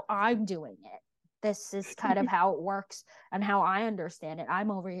like how I'm doing it. This is kind of how it works and how I understand it.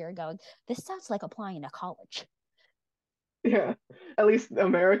 I'm over here going, this sounds like applying to college. Yeah. At least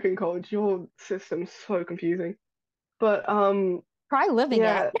American college, your system's so confusing. But Try living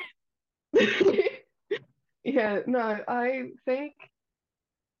it. yeah. Yeah, no, I think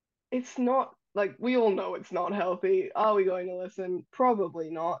it's not like we all know it's not healthy. Are we going to listen?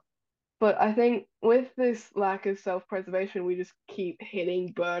 Probably not. But I think with this lack of self-preservation, we just keep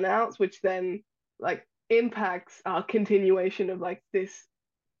hitting burnouts, which then like impacts our continuation of like this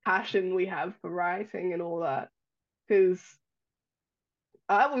passion we have for writing and all that. Because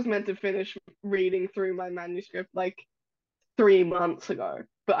I was meant to finish reading through my manuscript like 3 months ago,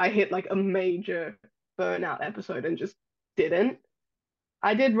 but I hit like a major burnout episode and just didn't.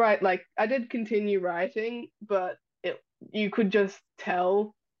 I did write like I did continue writing, but you could just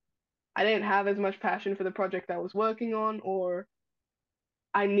tell I didn't have as much passion for the project I was working on, or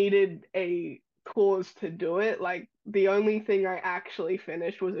I needed a cause to do it. Like the only thing I actually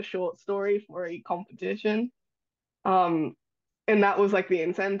finished was a short story for a competition. Um, and that was like the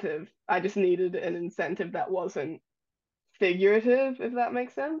incentive. I just needed an incentive that wasn't figurative, if that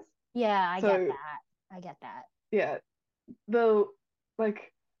makes sense. Yeah, I get So that. I get that. yeah, the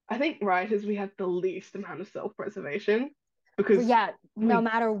like I think writers we have the least amount of self-preservation because Yeah, no we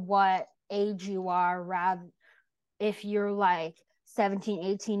matter what age you are, rather if you're like 17,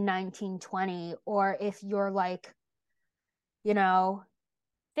 18, 19, 20, or if you're like, you know,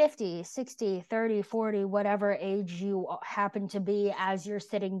 50, 60, 30, 40, whatever age you happen to be as you're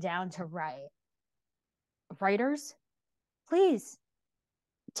sitting down to write. Writers, please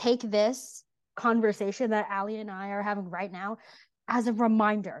take this conversation that Ali and I are having right now as a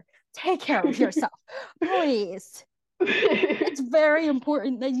reminder. Take care of yourself, please. It's very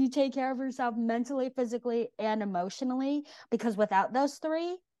important that you take care of yourself mentally, physically, and emotionally, because without those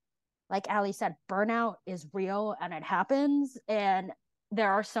three, like Ali said, burnout is real and it happens. And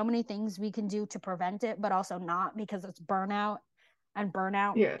there are so many things we can do to prevent it, but also not, because it's burnout, and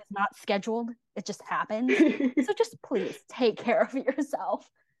burnout yeah. is not scheduled. It just happens. So just please take care of yourself.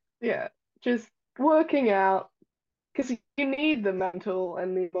 Yeah, just working out because you need the mental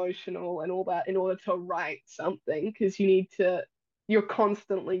and the emotional and all that in order to write something because you're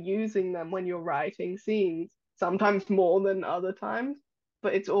constantly using them when you're writing scenes, sometimes more than other times,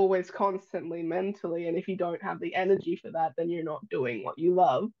 but it's always constantly mentally. And if you don't have the energy for that, then you're not doing what you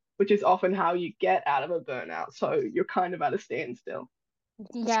love, which is often how you get out of a burnout. So you're kind of at a standstill.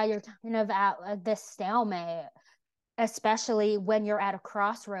 Yeah, you're kind of at this stalemate, especially when you're at a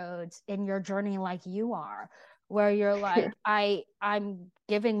crossroads in your journey like you are, where you're like, I'm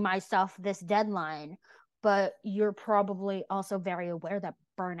giving myself this deadline, but you're probably also very aware that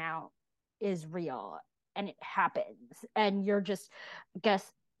burnout is real and it happens, and you're just, I guess,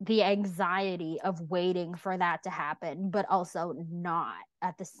 the anxiety of waiting for that to happen, but also not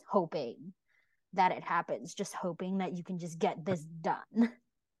at this hoping that it happens, just hoping that you can just get this done.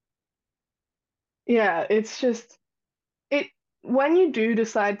 Yeah, it's just it when you do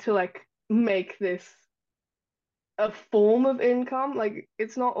decide to like make this a form of income. Like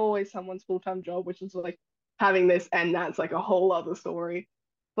it's not always someone's full-time job, which is like having this and that's like a whole other story.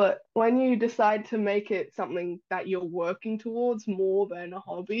 But when you decide to make it something that you're working towards more than a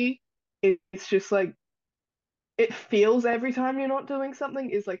hobby, it's just like it feels every time you're not doing something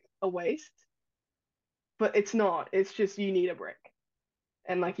is like a waste, but it's not. It's just you need a break.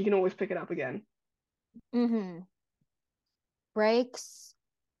 And like you can always pick it up again. Mm-hmm. Breaks,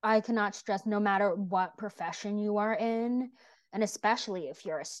 I cannot stress, no matter what profession you are in, and especially if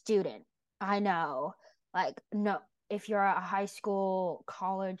you're a student. I know. Like, no, if you're a high school,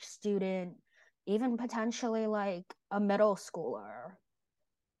 college student, even potentially like a middle schooler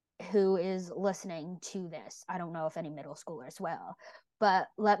who is listening to this, I don't know if any middle schoolers will, but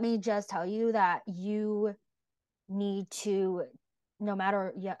let me just tell you that you need to, no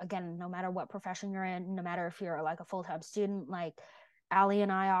matter, yeah, again, no matter what profession you're in, no matter if you're like a full-time student like Ali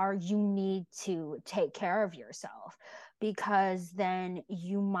and I are, you need to take care of yourself, because then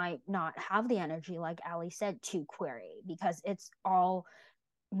you might not have the energy, like Ali said, to query, because it's all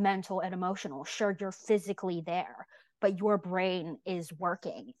mental and emotional. Sure, you're physically there, but your brain is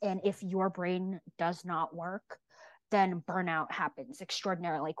working. And if your brain does not work, then burnout happens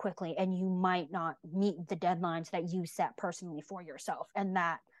extraordinarily quickly, and you might not meet the deadlines that you set personally for yourself. And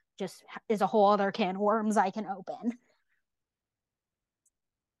that just is a whole other can of worms I can open.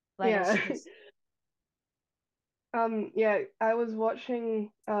 But Yeah. it's just, Yeah, I was watching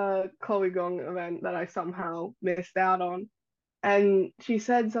Chloe Gong event that I somehow missed out on, and she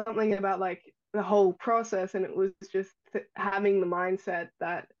said something about like the whole process, and it was just having the mindset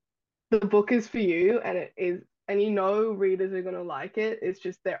that the book is for you, and it is, and you know readers are gonna like it. It's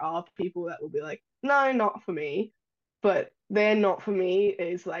just there are people that will be like, no, not for me. But their not for me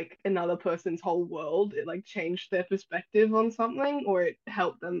is like another person's whole world. It like changed their perspective on something, or it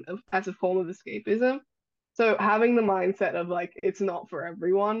helped them as a form of escapism. So having the mindset of like it's not for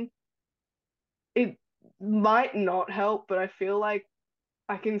everyone, it might not help, but I feel like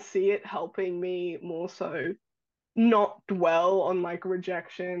I can see it helping me more so not dwell on like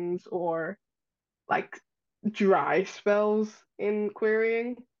rejections or like dry spells in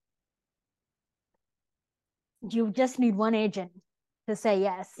querying. you just need one agent to say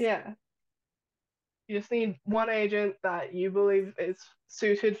yes. Yeah, you just need one agent that you believe is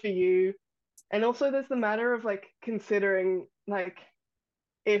suited for you. And also there's the matter of like considering like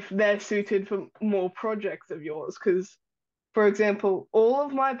if they're suited for more projects of yours. Because, for example, all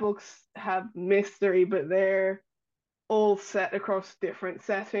of my books have mystery, but they're all set across different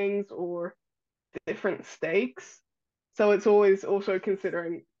settings or different stakes. So it's always also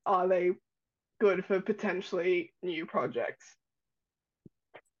considering, are they good for potentially new projects?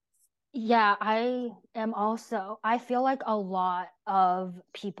 Yeah, I feel like a lot of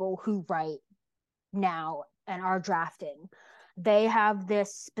people who write now and are drafting, they have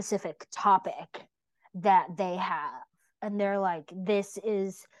this specific topic that they have, and they're like, this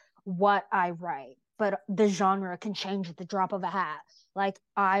is what I write, but the genre can change at the drop of a hat. Like,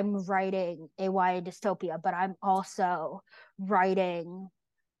 I'm writing a YA dystopia, but I'm also writing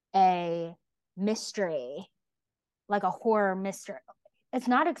a mystery, like a horror mystery. It's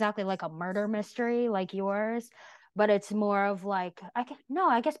not exactly like a murder mystery like yours, but it's more of like, I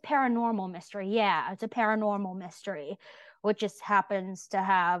guess paranormal mystery. Yeah, it's a paranormal mystery, which just happens to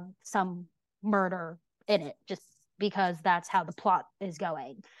have some murder in it, just because that's how the plot is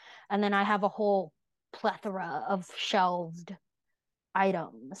going. And then I have a whole plethora of shelved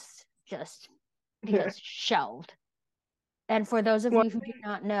items, just because shelved. And for those of One you who do thing,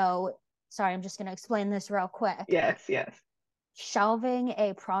 not know, sorry, I'm just going to explain this real quick. yes, yes. Shelving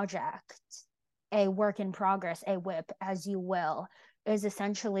a project, a work in progress, a WIP, as you will, is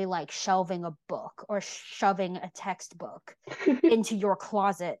essentially like shelving a book or shoving a textbook into your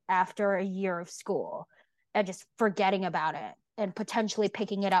closet after a year of school and just forgetting about it and potentially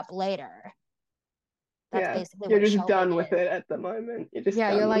picking it up later. That's Yeah, basically you're what just shelving done with is. it at the moment. You're just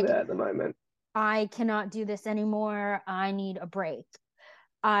Yeah, you're done with like, it at the moment. I cannot do this anymore. I need a break.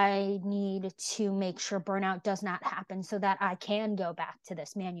 I need to make sure burnout does not happen so that I can go back to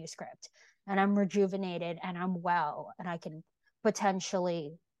this manuscript and I'm rejuvenated and I'm well and I can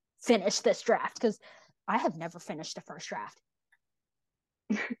potentially finish this draft, because I have never finished the first draft.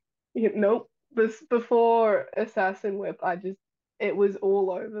 Nope. This before Assassin Whip, it was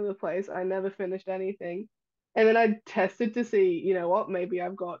all over the place. I never finished anything. And then I tested to see, you know what, maybe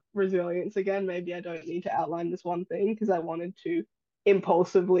I've got resilience again. Maybe I don't need to outline this one thing because I wanted to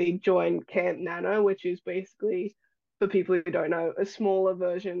impulsively join Camp Nano, which is basically, for people who don't know, a smaller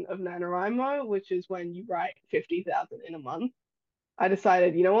version of NaNoWriMo, which is when you write 50,000 in a month. I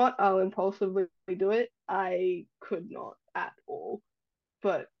decided, you know what, I'll impulsively do it. I could not at all.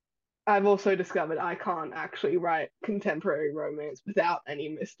 But I've also discovered I can't actually write contemporary romance without any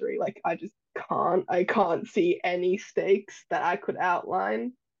mystery. Like I just can't. I can't see any stakes that I could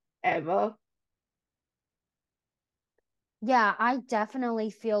outline ever. Yeah, I definitely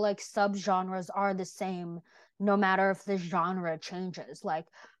feel like subgenres are the same no matter if the genre changes. Like,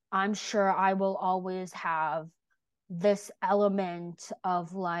 I'm sure I will always have this element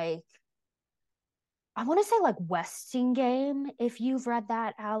of like I want to say like Westing Game, if you've read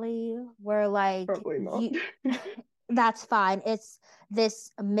that, Allie, where like Probably not. you that's fine. It's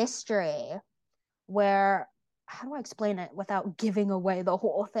this mystery where how do I explain it without giving away the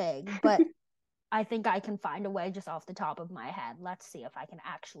whole thing? But I think I can find a way just off the top of my head. Let's see if I can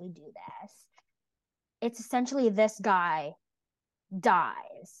actually do this. It's essentially this guy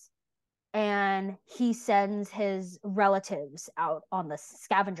dies and he sends his relatives out on the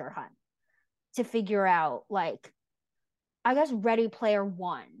scavenger hunt to figure out, like, I guess Ready Player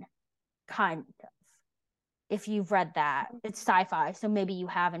One, kind of. If you've read that, it's sci-fi, so maybe you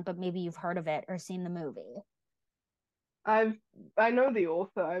haven't, but maybe you've heard of it or seen the movie. I know the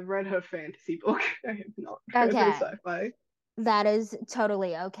author. I've read her fantasy book. I have not read her Okay, sci-fi. that is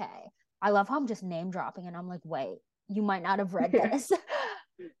totally okay. I love how I'm just name dropping and I'm like, wait, you might not have read Yeah, this.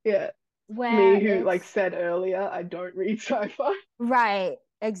 yeah. Where Me who like it's said earlier, I don't read sci-fi. right,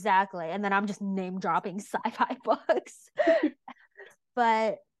 exactly. And then I'm just name dropping sci-fi books.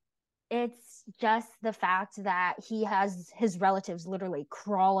 But it's just the fact that he has his relatives literally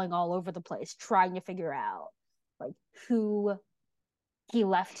crawling all over the place trying to figure out like who he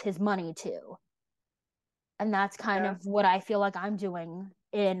left his money to. And that's kind Yeah, of what I feel like I'm doing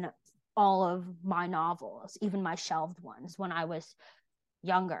in all of my novels, even my shelved ones when I was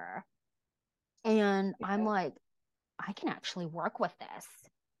younger. And I'm yeah, like, I can actually work with this.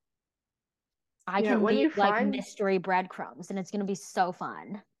 I yeah. can When leave you like find, mystery breadcrumbs and it's going to be so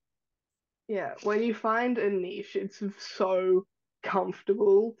fun. yeah, when you find a niche, it's so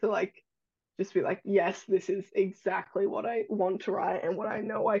comfortable to like just be like, yes, this is exactly what I want to write and what I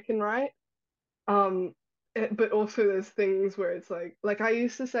know I can write. But also there's things where it's like I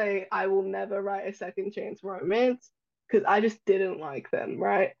used to say I will never write a second chance romance because I just didn't like them,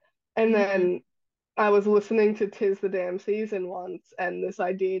 right? And Mm-hmm. then I was listening to Tis the Damn Season once, and this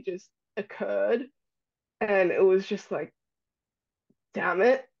idea just occurred, and it was just like, damn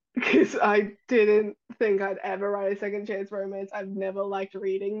it, because I didn't think I'd ever write a second chance romance. I've never liked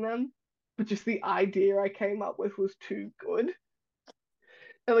reading them, but just the idea I came up with was too good,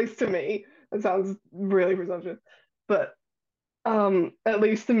 at least to me. It sounds really presumptuous, but at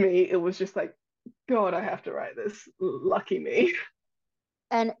least to me, it was just like, God, I have to write this. Lucky me.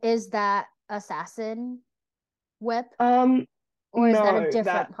 And is that Assassin Whip Um, or is that a no,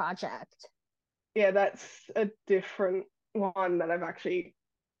 different project? yeah, that's a different one that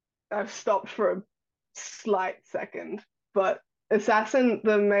I've stopped for a slight second. But Assassin,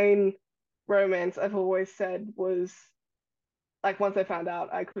 the main romance I've always said was like once I found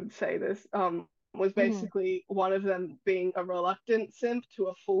out I could say this, was Mm-hmm. basically one of them being a reluctant simp to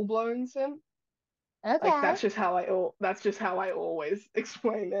a full-blown simp. Like Okay. that's just how I always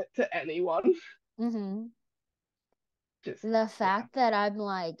explain it to anyone. Mm-hmm. Just The yeah. fact that I'm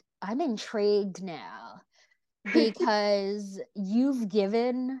like, I'm intrigued now because you've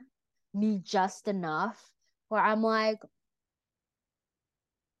given me just enough where I'm like,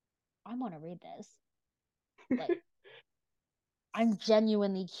 I want to read this. Like, I'm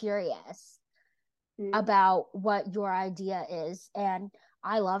genuinely curious Mm, about what your idea is. And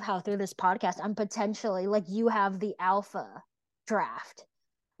I love how through this podcast, I'm potentially like, you have the alpha draft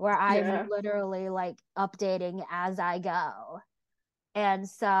where I'm yeah. literally like updating as I go. And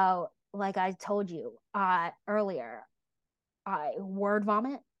so, like I told you earlier, I word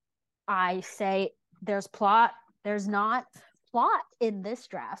vomit. I say there's plot, there's not. Plot in this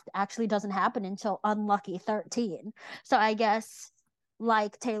draft actually doesn't happen until unlucky 13. So I guess,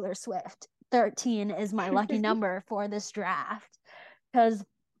 like Taylor Swift, 13 is my lucky number for this draft because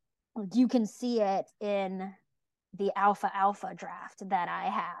you can see it in the alpha draft that I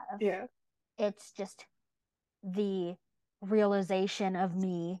have. Yeah. It's just the realization of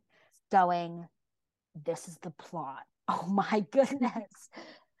me going, this is the plot. Oh my goodness.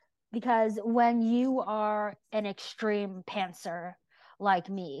 Because when you are an extreme pantser like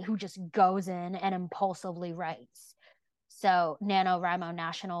me, who just goes in and impulsively writes. So, NaNoWriMo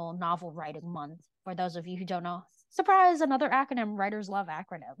National Novel Writing Month, for those of you who don't know, surprise, another acronym. Writers love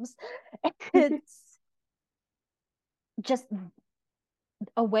acronyms. It's just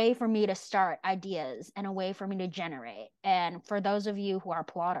a way for me to start ideas and a way for me to generate. And for those of you who are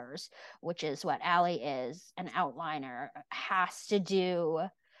plotters, which is what Allie is, an outliner, has to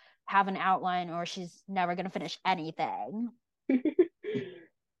have an outline or she's never going to finish anything.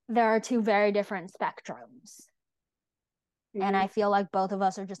 There are two very different spectrums. And Mhm. I feel like both of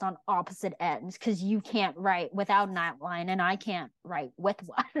us are just on opposite ends because you can't write without an outline and I can't write with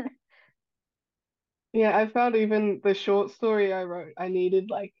one. Yeah, I found even the short story I wrote, I needed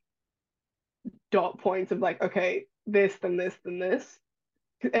like dot points of like, okay, this, then this, then this.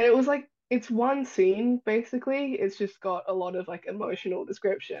 And it was like it's one scene basically. It's just got a lot of like emotional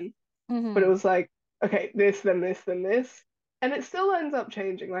description. But it Mm-hmm. was like, okay, this, then this, then this. And it still ends up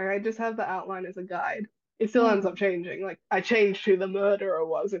changing. Like I just have the outline as a guide. It still ends Mm-hmm. up changing. Like I changed who the murderer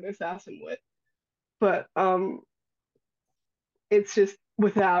was in Assassin Wit. But it's just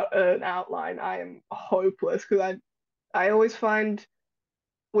without an outline, I am hopeless because I always find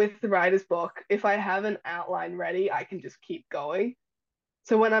with the writer's block, if I have an outline ready, I can just keep going.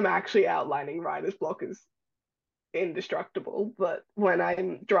 So when I'm actually outlining, writer's block is indestructible. But when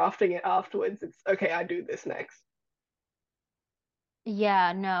I'm drafting it afterwards, it's okay, I do this next.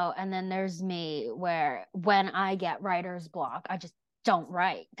 Yeah, no. And then there's me where when I get writer's block, I just don't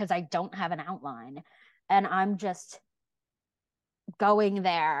write because I don't have an outline. And I'm just going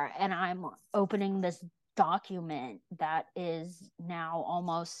there and I'm opening this document that is now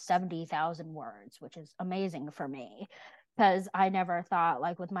almost 70,000 words, which is amazing for me because I never thought,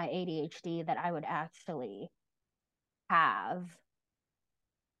 like with my ADHD, that I would actually have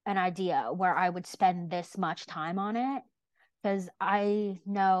an idea where I would spend this much time on it. Because I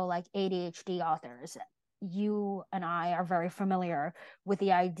know, like ADHD authors, you and I are very familiar with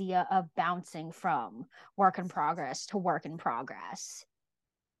the idea of bouncing from work in progress to work in progress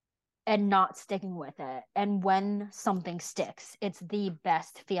and not sticking with it. And when something sticks, it's the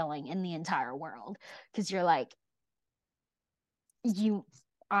best feeling in the entire world because you're like, you,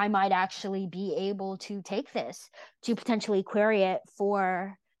 I might actually be able to take this to potentially query it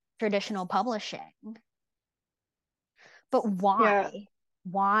for traditional publishing. But Yeah. why?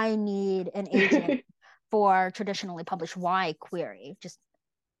 Why need an agent for traditionally published? Why query? Just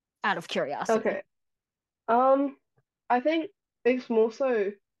out of curiosity. Okay. I think it's more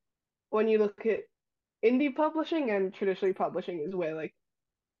so when you look at indie publishing and traditionally publishing is where like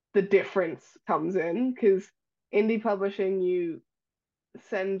the difference comes in because indie publishing you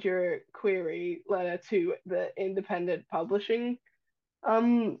send your query letter to the independent publishing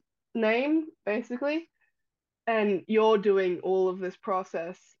um name basically and you're doing all of this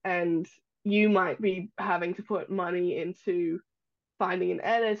process and you might be having to put money into finding an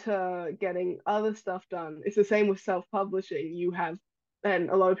editor, getting other stuff done. It's the same with self-publishing. You have, and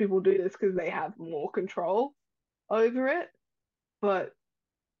a lot of people do this because they have more control over it. But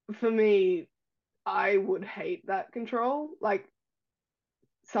for me, I would hate that control. Like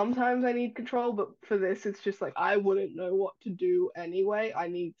sometimes I need control, but for this, it's just like I wouldn't know what to do anyway. I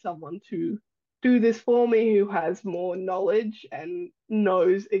need someone to do this for me who has more knowledge and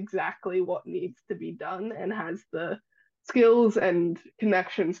knows exactly what needs to be done and has the skills and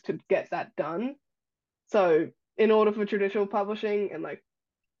connections to get that done. So, in order for traditional publishing and like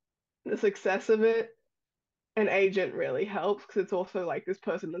the success of it, an agent really helps because it's also like this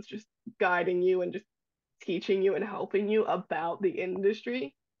person that's just guiding you and just teaching you and helping you about the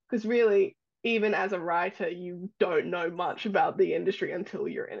industry. Because really, even as a writer, you don't know much about the industry until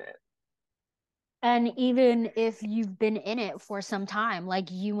you're in it. And even if you've been in it for some time, like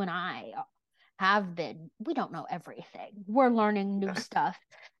you and I have been, we don't know everything. We're learning new stuff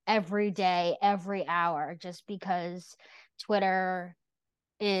every day, every hour, just because Twitter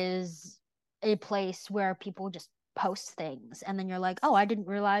is a place where people just post things and then you're like, oh, I didn't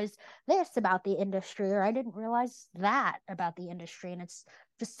realize this about the industry or I didn't realize that about the industry, and it's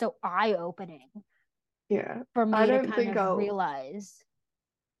just so eye-opening Yeah. for I me to don't kind think of I'll, realize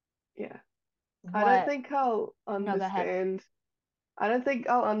yeah. I don't what. think I'll No, go ahead. understand. I don't think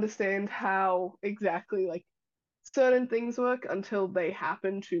I'll understand how exactly like certain things work until they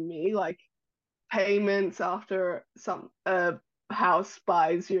happen to me. Like payments after some house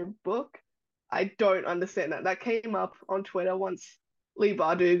buys your book. I don't understand that. That came up on Twitter once Lee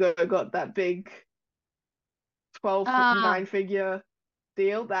Bardugo got that big 12 Ah, nine-figure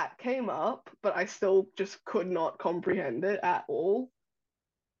deal. That came up, but I still just could not comprehend it at all.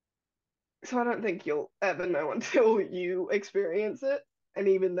 So I don't think you'll ever know until you experience it. And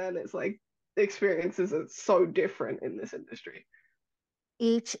even then it's like experiences are so different in this industry.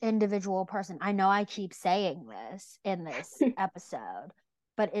 each individual person. I know I keep saying this in this episode,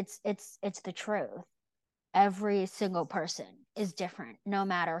 but it's the truth. Every single person is different, no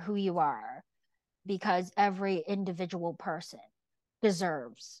matter who you are, because every individual person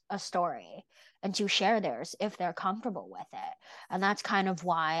deserves a story and to share theirs if they're comfortable with it. And that's kind of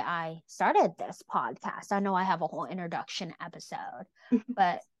why I started this podcast. I know I have a whole introduction episode,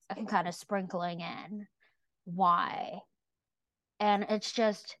 but I'm kind of sprinkling in why. And it's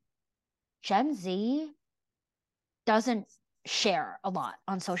just Gen Z doesn't share a lot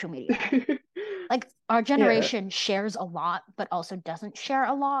on social media. Like our Yeah. generation shares a lot, but also doesn't share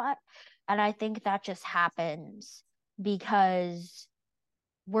a lot. And I think that just happens because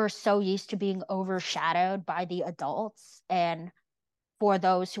we're so used to being overshadowed by the adults. And for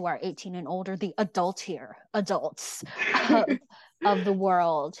those who are 18 and older, the adults of the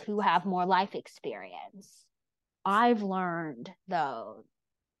world who have more life experience. I've learned, though,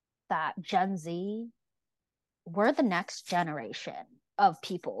 that Gen Z, we're the next generation of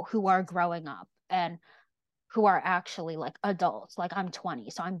people who are growing up and who are actually like adults. Like, I'm 20,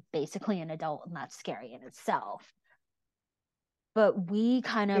 so I'm basically an adult, and that's scary in itself. But we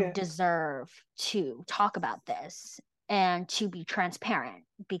kind of deserve to talk about this and to be transparent,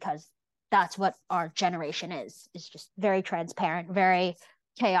 because that's what our generation is just very transparent, very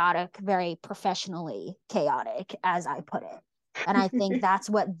chaotic, very professionally chaotic, as I put it. And I think that's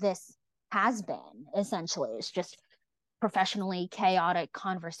what this has been, essentially. It's just professionally chaotic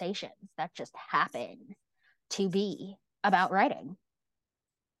conversations that just happen to be about writing.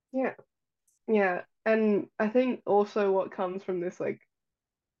 Yeah. And I think also what comes from this,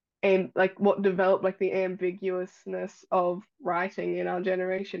 and like what developed like the ambiguousness of writing in our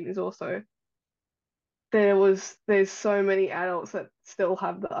generation is also there's so many adults that still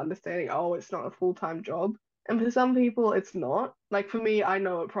have the understanding, oh, it's not a full-time job. And for some people it's not. Like for me, I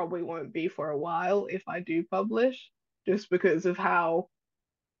know it probably won't be for a while if I do publish, just because of how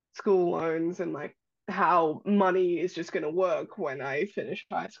school loans and like how money is just going to work when I finish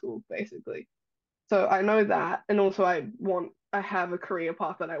high school, basically. So I know that, and also I have a career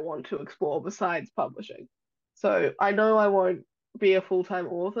path that I want to explore besides publishing. So I know I won't be a full-time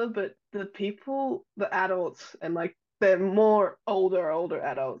author, but the adults, and like the more older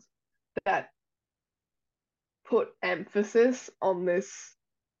adults that put emphasis on this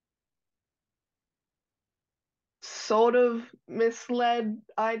sort of misled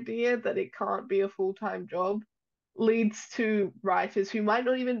idea that it can't be a full-time job, leads to writers who might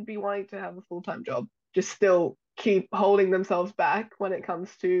not even be wanting to have a full-time job just still keep holding themselves back when it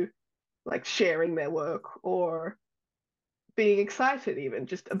comes to like sharing their work or being excited even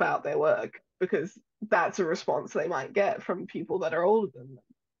just about their work, because that's a response they might get from people that are older than them.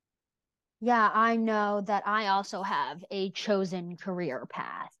 Yeah, I know that I also have a chosen career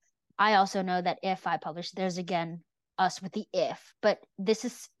path. I also know that if I publish, there's again us with the if, but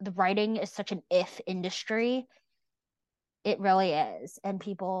the writing is such an if industry. It really is. And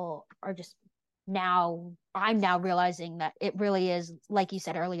people are just I'm now realizing that it really is, like you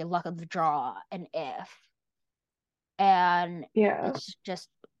said earlier, luck of the draw, an if. And it's just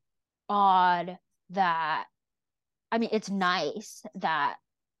odd that, I mean, it's nice that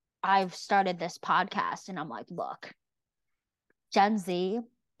I've started this podcast and I'm like, look, Gen Z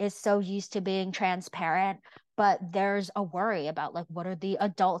is so used to being transparent, but there's a worry about like, what are the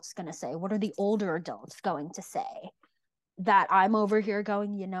adults going to say? What are the older adults going to say? That I'm over here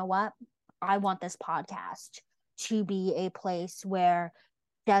going, you know what? I want this podcast to be a place where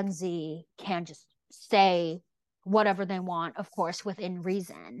Gen Z can just say whatever they want, of course, within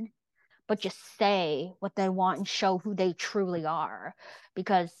reason, but just say what they want and show who they truly are.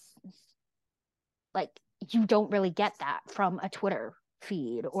 Because like, you don't really get that from a Twitter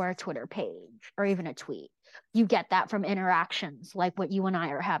feed or a Twitter page or even a tweet. You get that from interactions like what you and I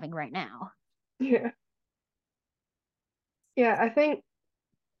are having right now. Yeah, I think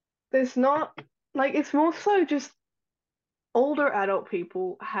there's not, like, it's more so just older adult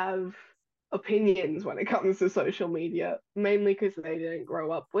people have opinions when it comes to social media, mainly because they didn't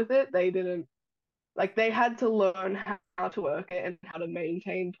grow up with it. They didn't, like, they had to learn how to work it and how to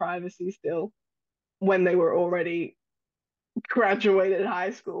maintain privacy still when they were already graduated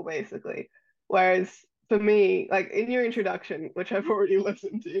high school, basically. Whereas for me, like in your introduction, which I've already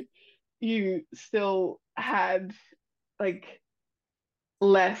listened to, you still had like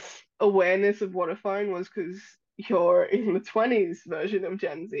less awareness of what a phone was because you're in the 20s version of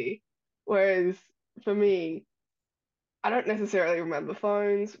Gen Z. Whereas for me, I don't necessarily remember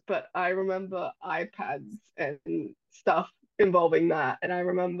phones, but I remember iPads and stuff involving that. And I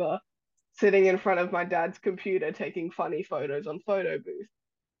remember sitting in front of my dad's computer taking funny photos on photo booth.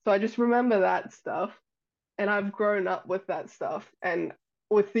 So I just remember that stuff. And I've grown up with that stuff. And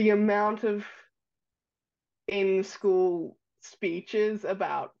with the amount of in school speeches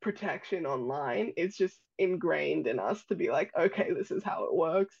about protection online, it's just ingrained in us to be like, okay, this is how it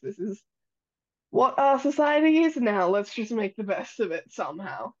works. This is what our society is now. Let's just make the best of it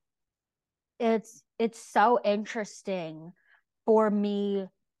somehow. It's so interesting for me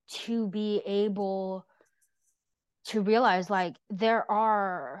to be able to realize like there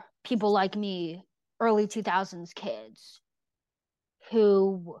are people like me, early 2000s kids,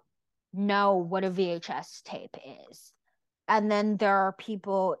 who know what a VHS tape is. And then there are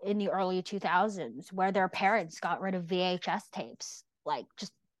people in the early 2000s where their parents got rid of VHS tapes like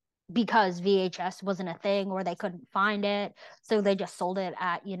just because VHS wasn't a thing or they couldn't find it. So they just sold it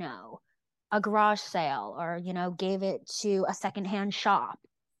at, a garage sale or, gave it to a secondhand shop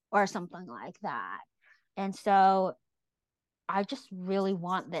or something like that. And so I just really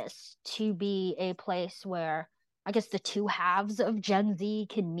want this to be a place where I guess the two halves of Gen Z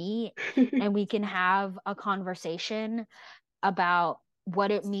can meet and we can have a conversation about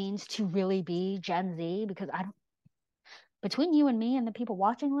what it means to really be Gen Z, because I don't, between you and me and the people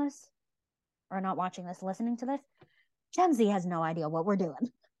watching this or not watching this, listening to this, Gen Z has no idea what we're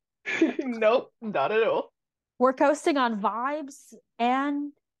doing. Nope, not at all. We're coasting on vibes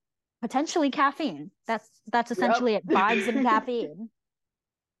and potentially caffeine. That's essentially it. Vibes and caffeine.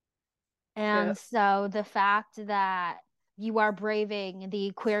 And so the fact that you are braving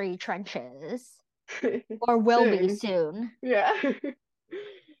the query trenches or will be soon. Yeah.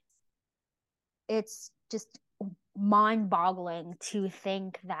 It's just mind-boggling to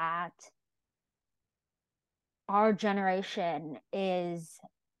think that our generation is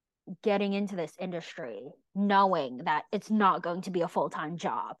getting into this industry knowing that it's not going to be a full-time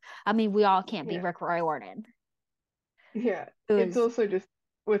job. I mean, we all can't be Rick Riordan. Yeah. It's also just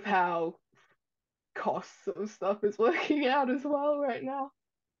with how costs of stuff is working out as well right now.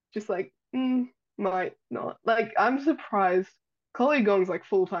 Just like, might not. Like, I'm surprised. Chloe Gong's like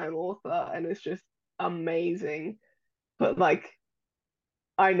full-time author and it's just amazing. But like,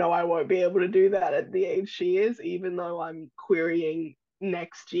 I know I won't be able to do that at the age she is, even though I'm querying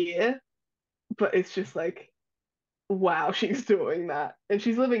next year. But it's just like, wow, she's doing that. And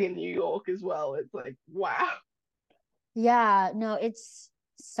she's living in New York as well. It's like, wow. Yeah, no, it's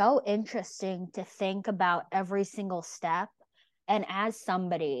so interesting to think about every single step. And as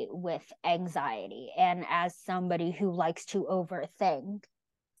somebody with anxiety and as somebody who likes to overthink,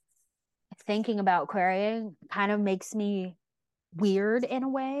 thinking about querying kind of makes me weird in a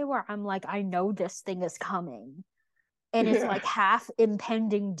way where I'm like, I know this thing is coming. And it's like half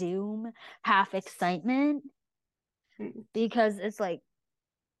impending doom, half excitement. Because it's like,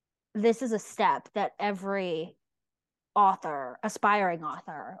 this is a step that every author, aspiring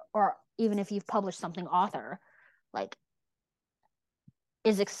author, or even if you've published something, author, like,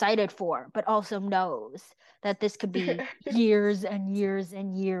 is excited for, but also knows that this could be years and years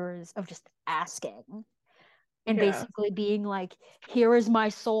and years of just asking and basically being like, here is my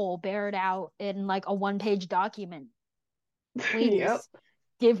soul, bear it out in like a 1-page document. Please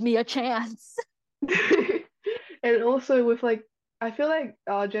give me a chance. And also with like, I feel like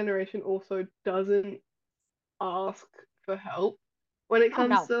our generation also doesn't ask for help when it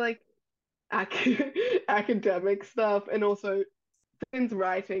comes to like academic stuff, and also since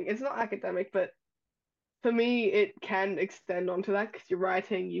writing, it's not academic, but for me it can extend onto that because you're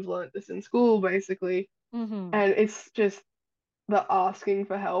writing, you've learned this in school basically, and it's just the asking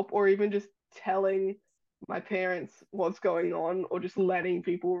for help or even just telling my parents what's going on or just letting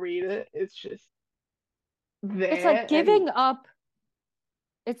people read it. It's just there. It's like giving up.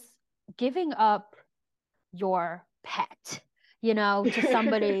 It's giving up your pet, to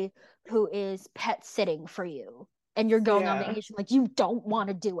somebody who is pet sitting for you. And you're going on vacation, like, you don't want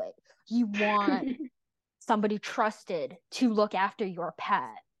to do it. You want somebody trusted to look after your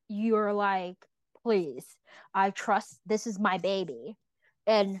pet. You're like, please, I trust, this is my baby.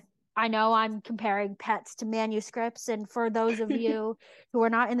 And I know I'm comparing pets to manuscripts. And for those of you who are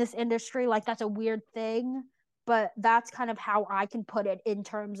not in this industry, like, that's a weird thing. But that's kind of how I can put it in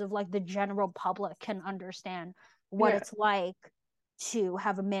terms of like the general public can understand what it's like to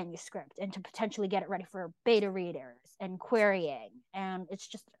have a manuscript and to potentially get it ready for beta readers and querying. And it's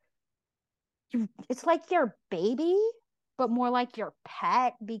just, it's like your baby, but more like your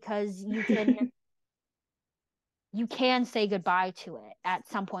pet, because you can say goodbye to it at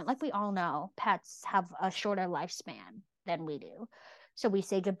some point. Like, we all know pets have a shorter lifespan than we do. So we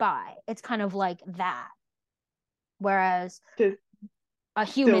say goodbye. It's kind of like that. Whereas a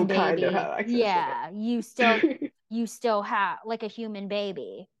human baby, you still have like a human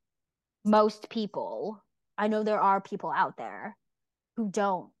baby. Most people, I know there are people out there who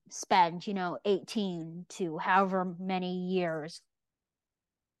don't spend, 18 to however many years.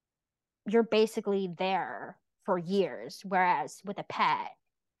 You're basically there for years. Whereas with a pet,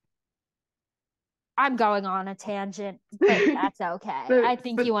 I'm going on a tangent, but that's okay. I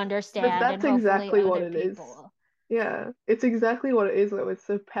think you understand. But that's exactly what it is. Yeah, it's exactly what it is though. It's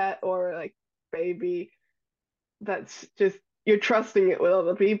a pet or like baby. That's just, you're trusting it with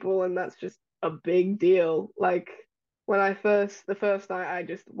other people, and that's just a big deal. Like when the first night I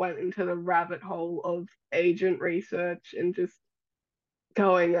just went into the rabbit hole of agent research and just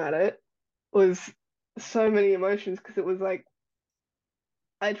going at it was so many emotions, because it was like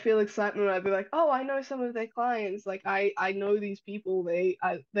I'd feel excitement. I'd be like, oh, I know some of their clients. Like I know these people.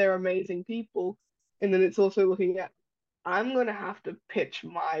 They're amazing people. And then it's also looking at, I'm gonna have to pitch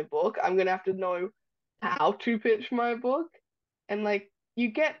my book. I'm gonna have to know how to pitch my book. And like you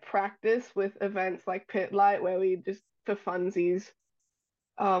get practice with events like Pitlight where we just for funsies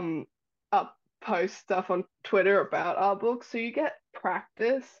um up post stuff on Twitter about our books. So you get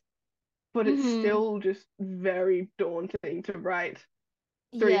practice, but it's Mm-hmm. still just very daunting to write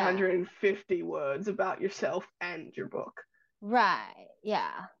Yeah. 350 words about yourself and your book. Right.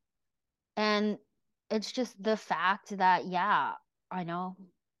 Yeah. And it's just the fact that, yeah, I know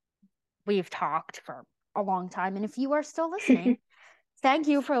we've talked for a long time. And if you are still listening, thank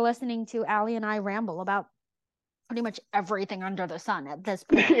you for listening to Allie and I ramble about pretty much everything under the sun at this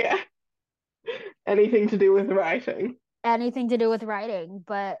point. Yeah, anything to do with writing. Anything to do with writing.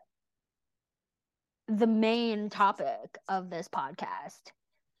 But the main topic of this podcast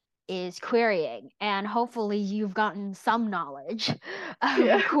is querying. And hopefully you've gotten some knowledge of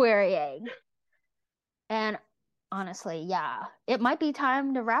Yeah. querying. And honestly, yeah, it might be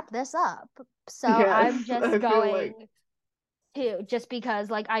time to wrap this up. So Yes, I'm just I feel going like, to, just because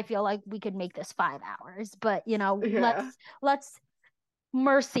like I feel like we could make this 5 hours, but yeah. let's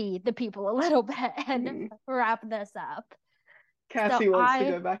mercy the people a little bit and Mm. wrap this up. So Cassie wants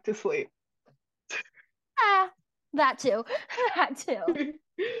to go back to sleep. eh, that too, that too.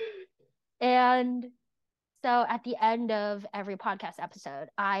 And so at the end of every podcast episode,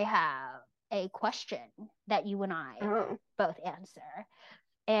 I have a question that you and I Oh. both answer.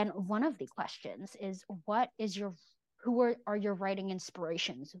 And one of the questions is, who are your writing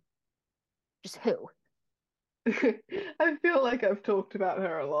inspirations? Just who? I feel like I've talked about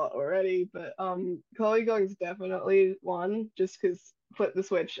her a lot already, but Chloe Gong's definitely one, just because flip the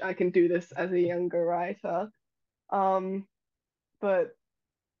switch, I can do this as a younger writer. Um, but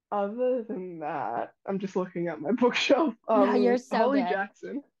other than that, I'm just looking at my bookshelf. No, you're so Holly good.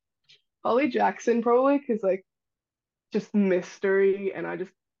 Jackson. Holly Jackson probably because like just mystery and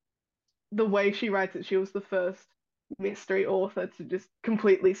the way she writes it, she was the first mystery author to just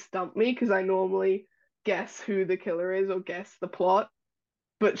completely stump me because I normally guess who the killer is or guess the plot,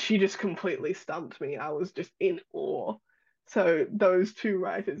 but she just completely stumped me. I was just in awe. So those two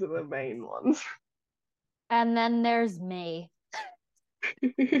writers are the main ones. And then there's me.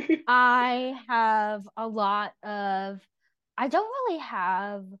 I have a lot of, I don't really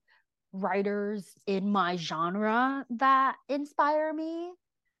have writers in my genre that inspire me.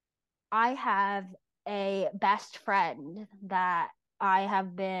 I have a best friend that I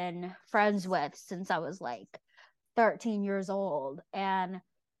have been friends with since I was like 13 years old. And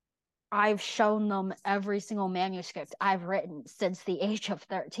I've shown them every single manuscript I've written since the age of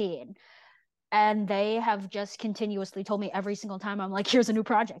 13. And they have just continuously told me every single time, I'm like, here's a new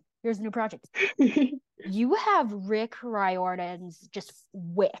project. Here's a new project. You have Rick Riordan's just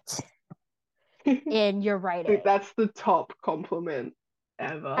wit in your writing. That's the top compliment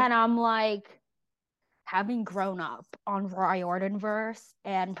ever. And I'm like, having grown up on Riordan verse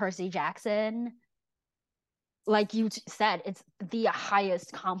and Percy Jackson, like you said, it's the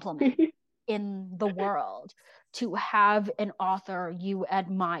highest compliment in the world to have an author you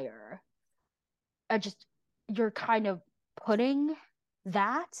admire. Just you're kind of putting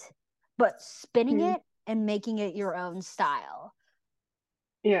that, but spinning it and making it your own style.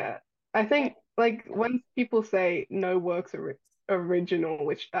 Yeah, I think like when people say no work's original,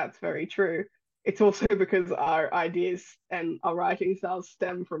 which that's very true, it's also because our ideas and our writing styles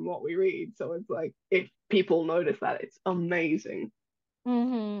stem from what we read. So it's like if people notice that, it's amazing.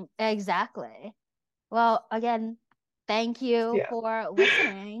 Exactly. Well, again, thank you Yeah. for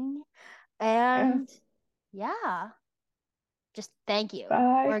listening. Yeah. And yeah, just thank you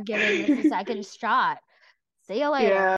Bye. for giving this a second shot. See you later. Yeah.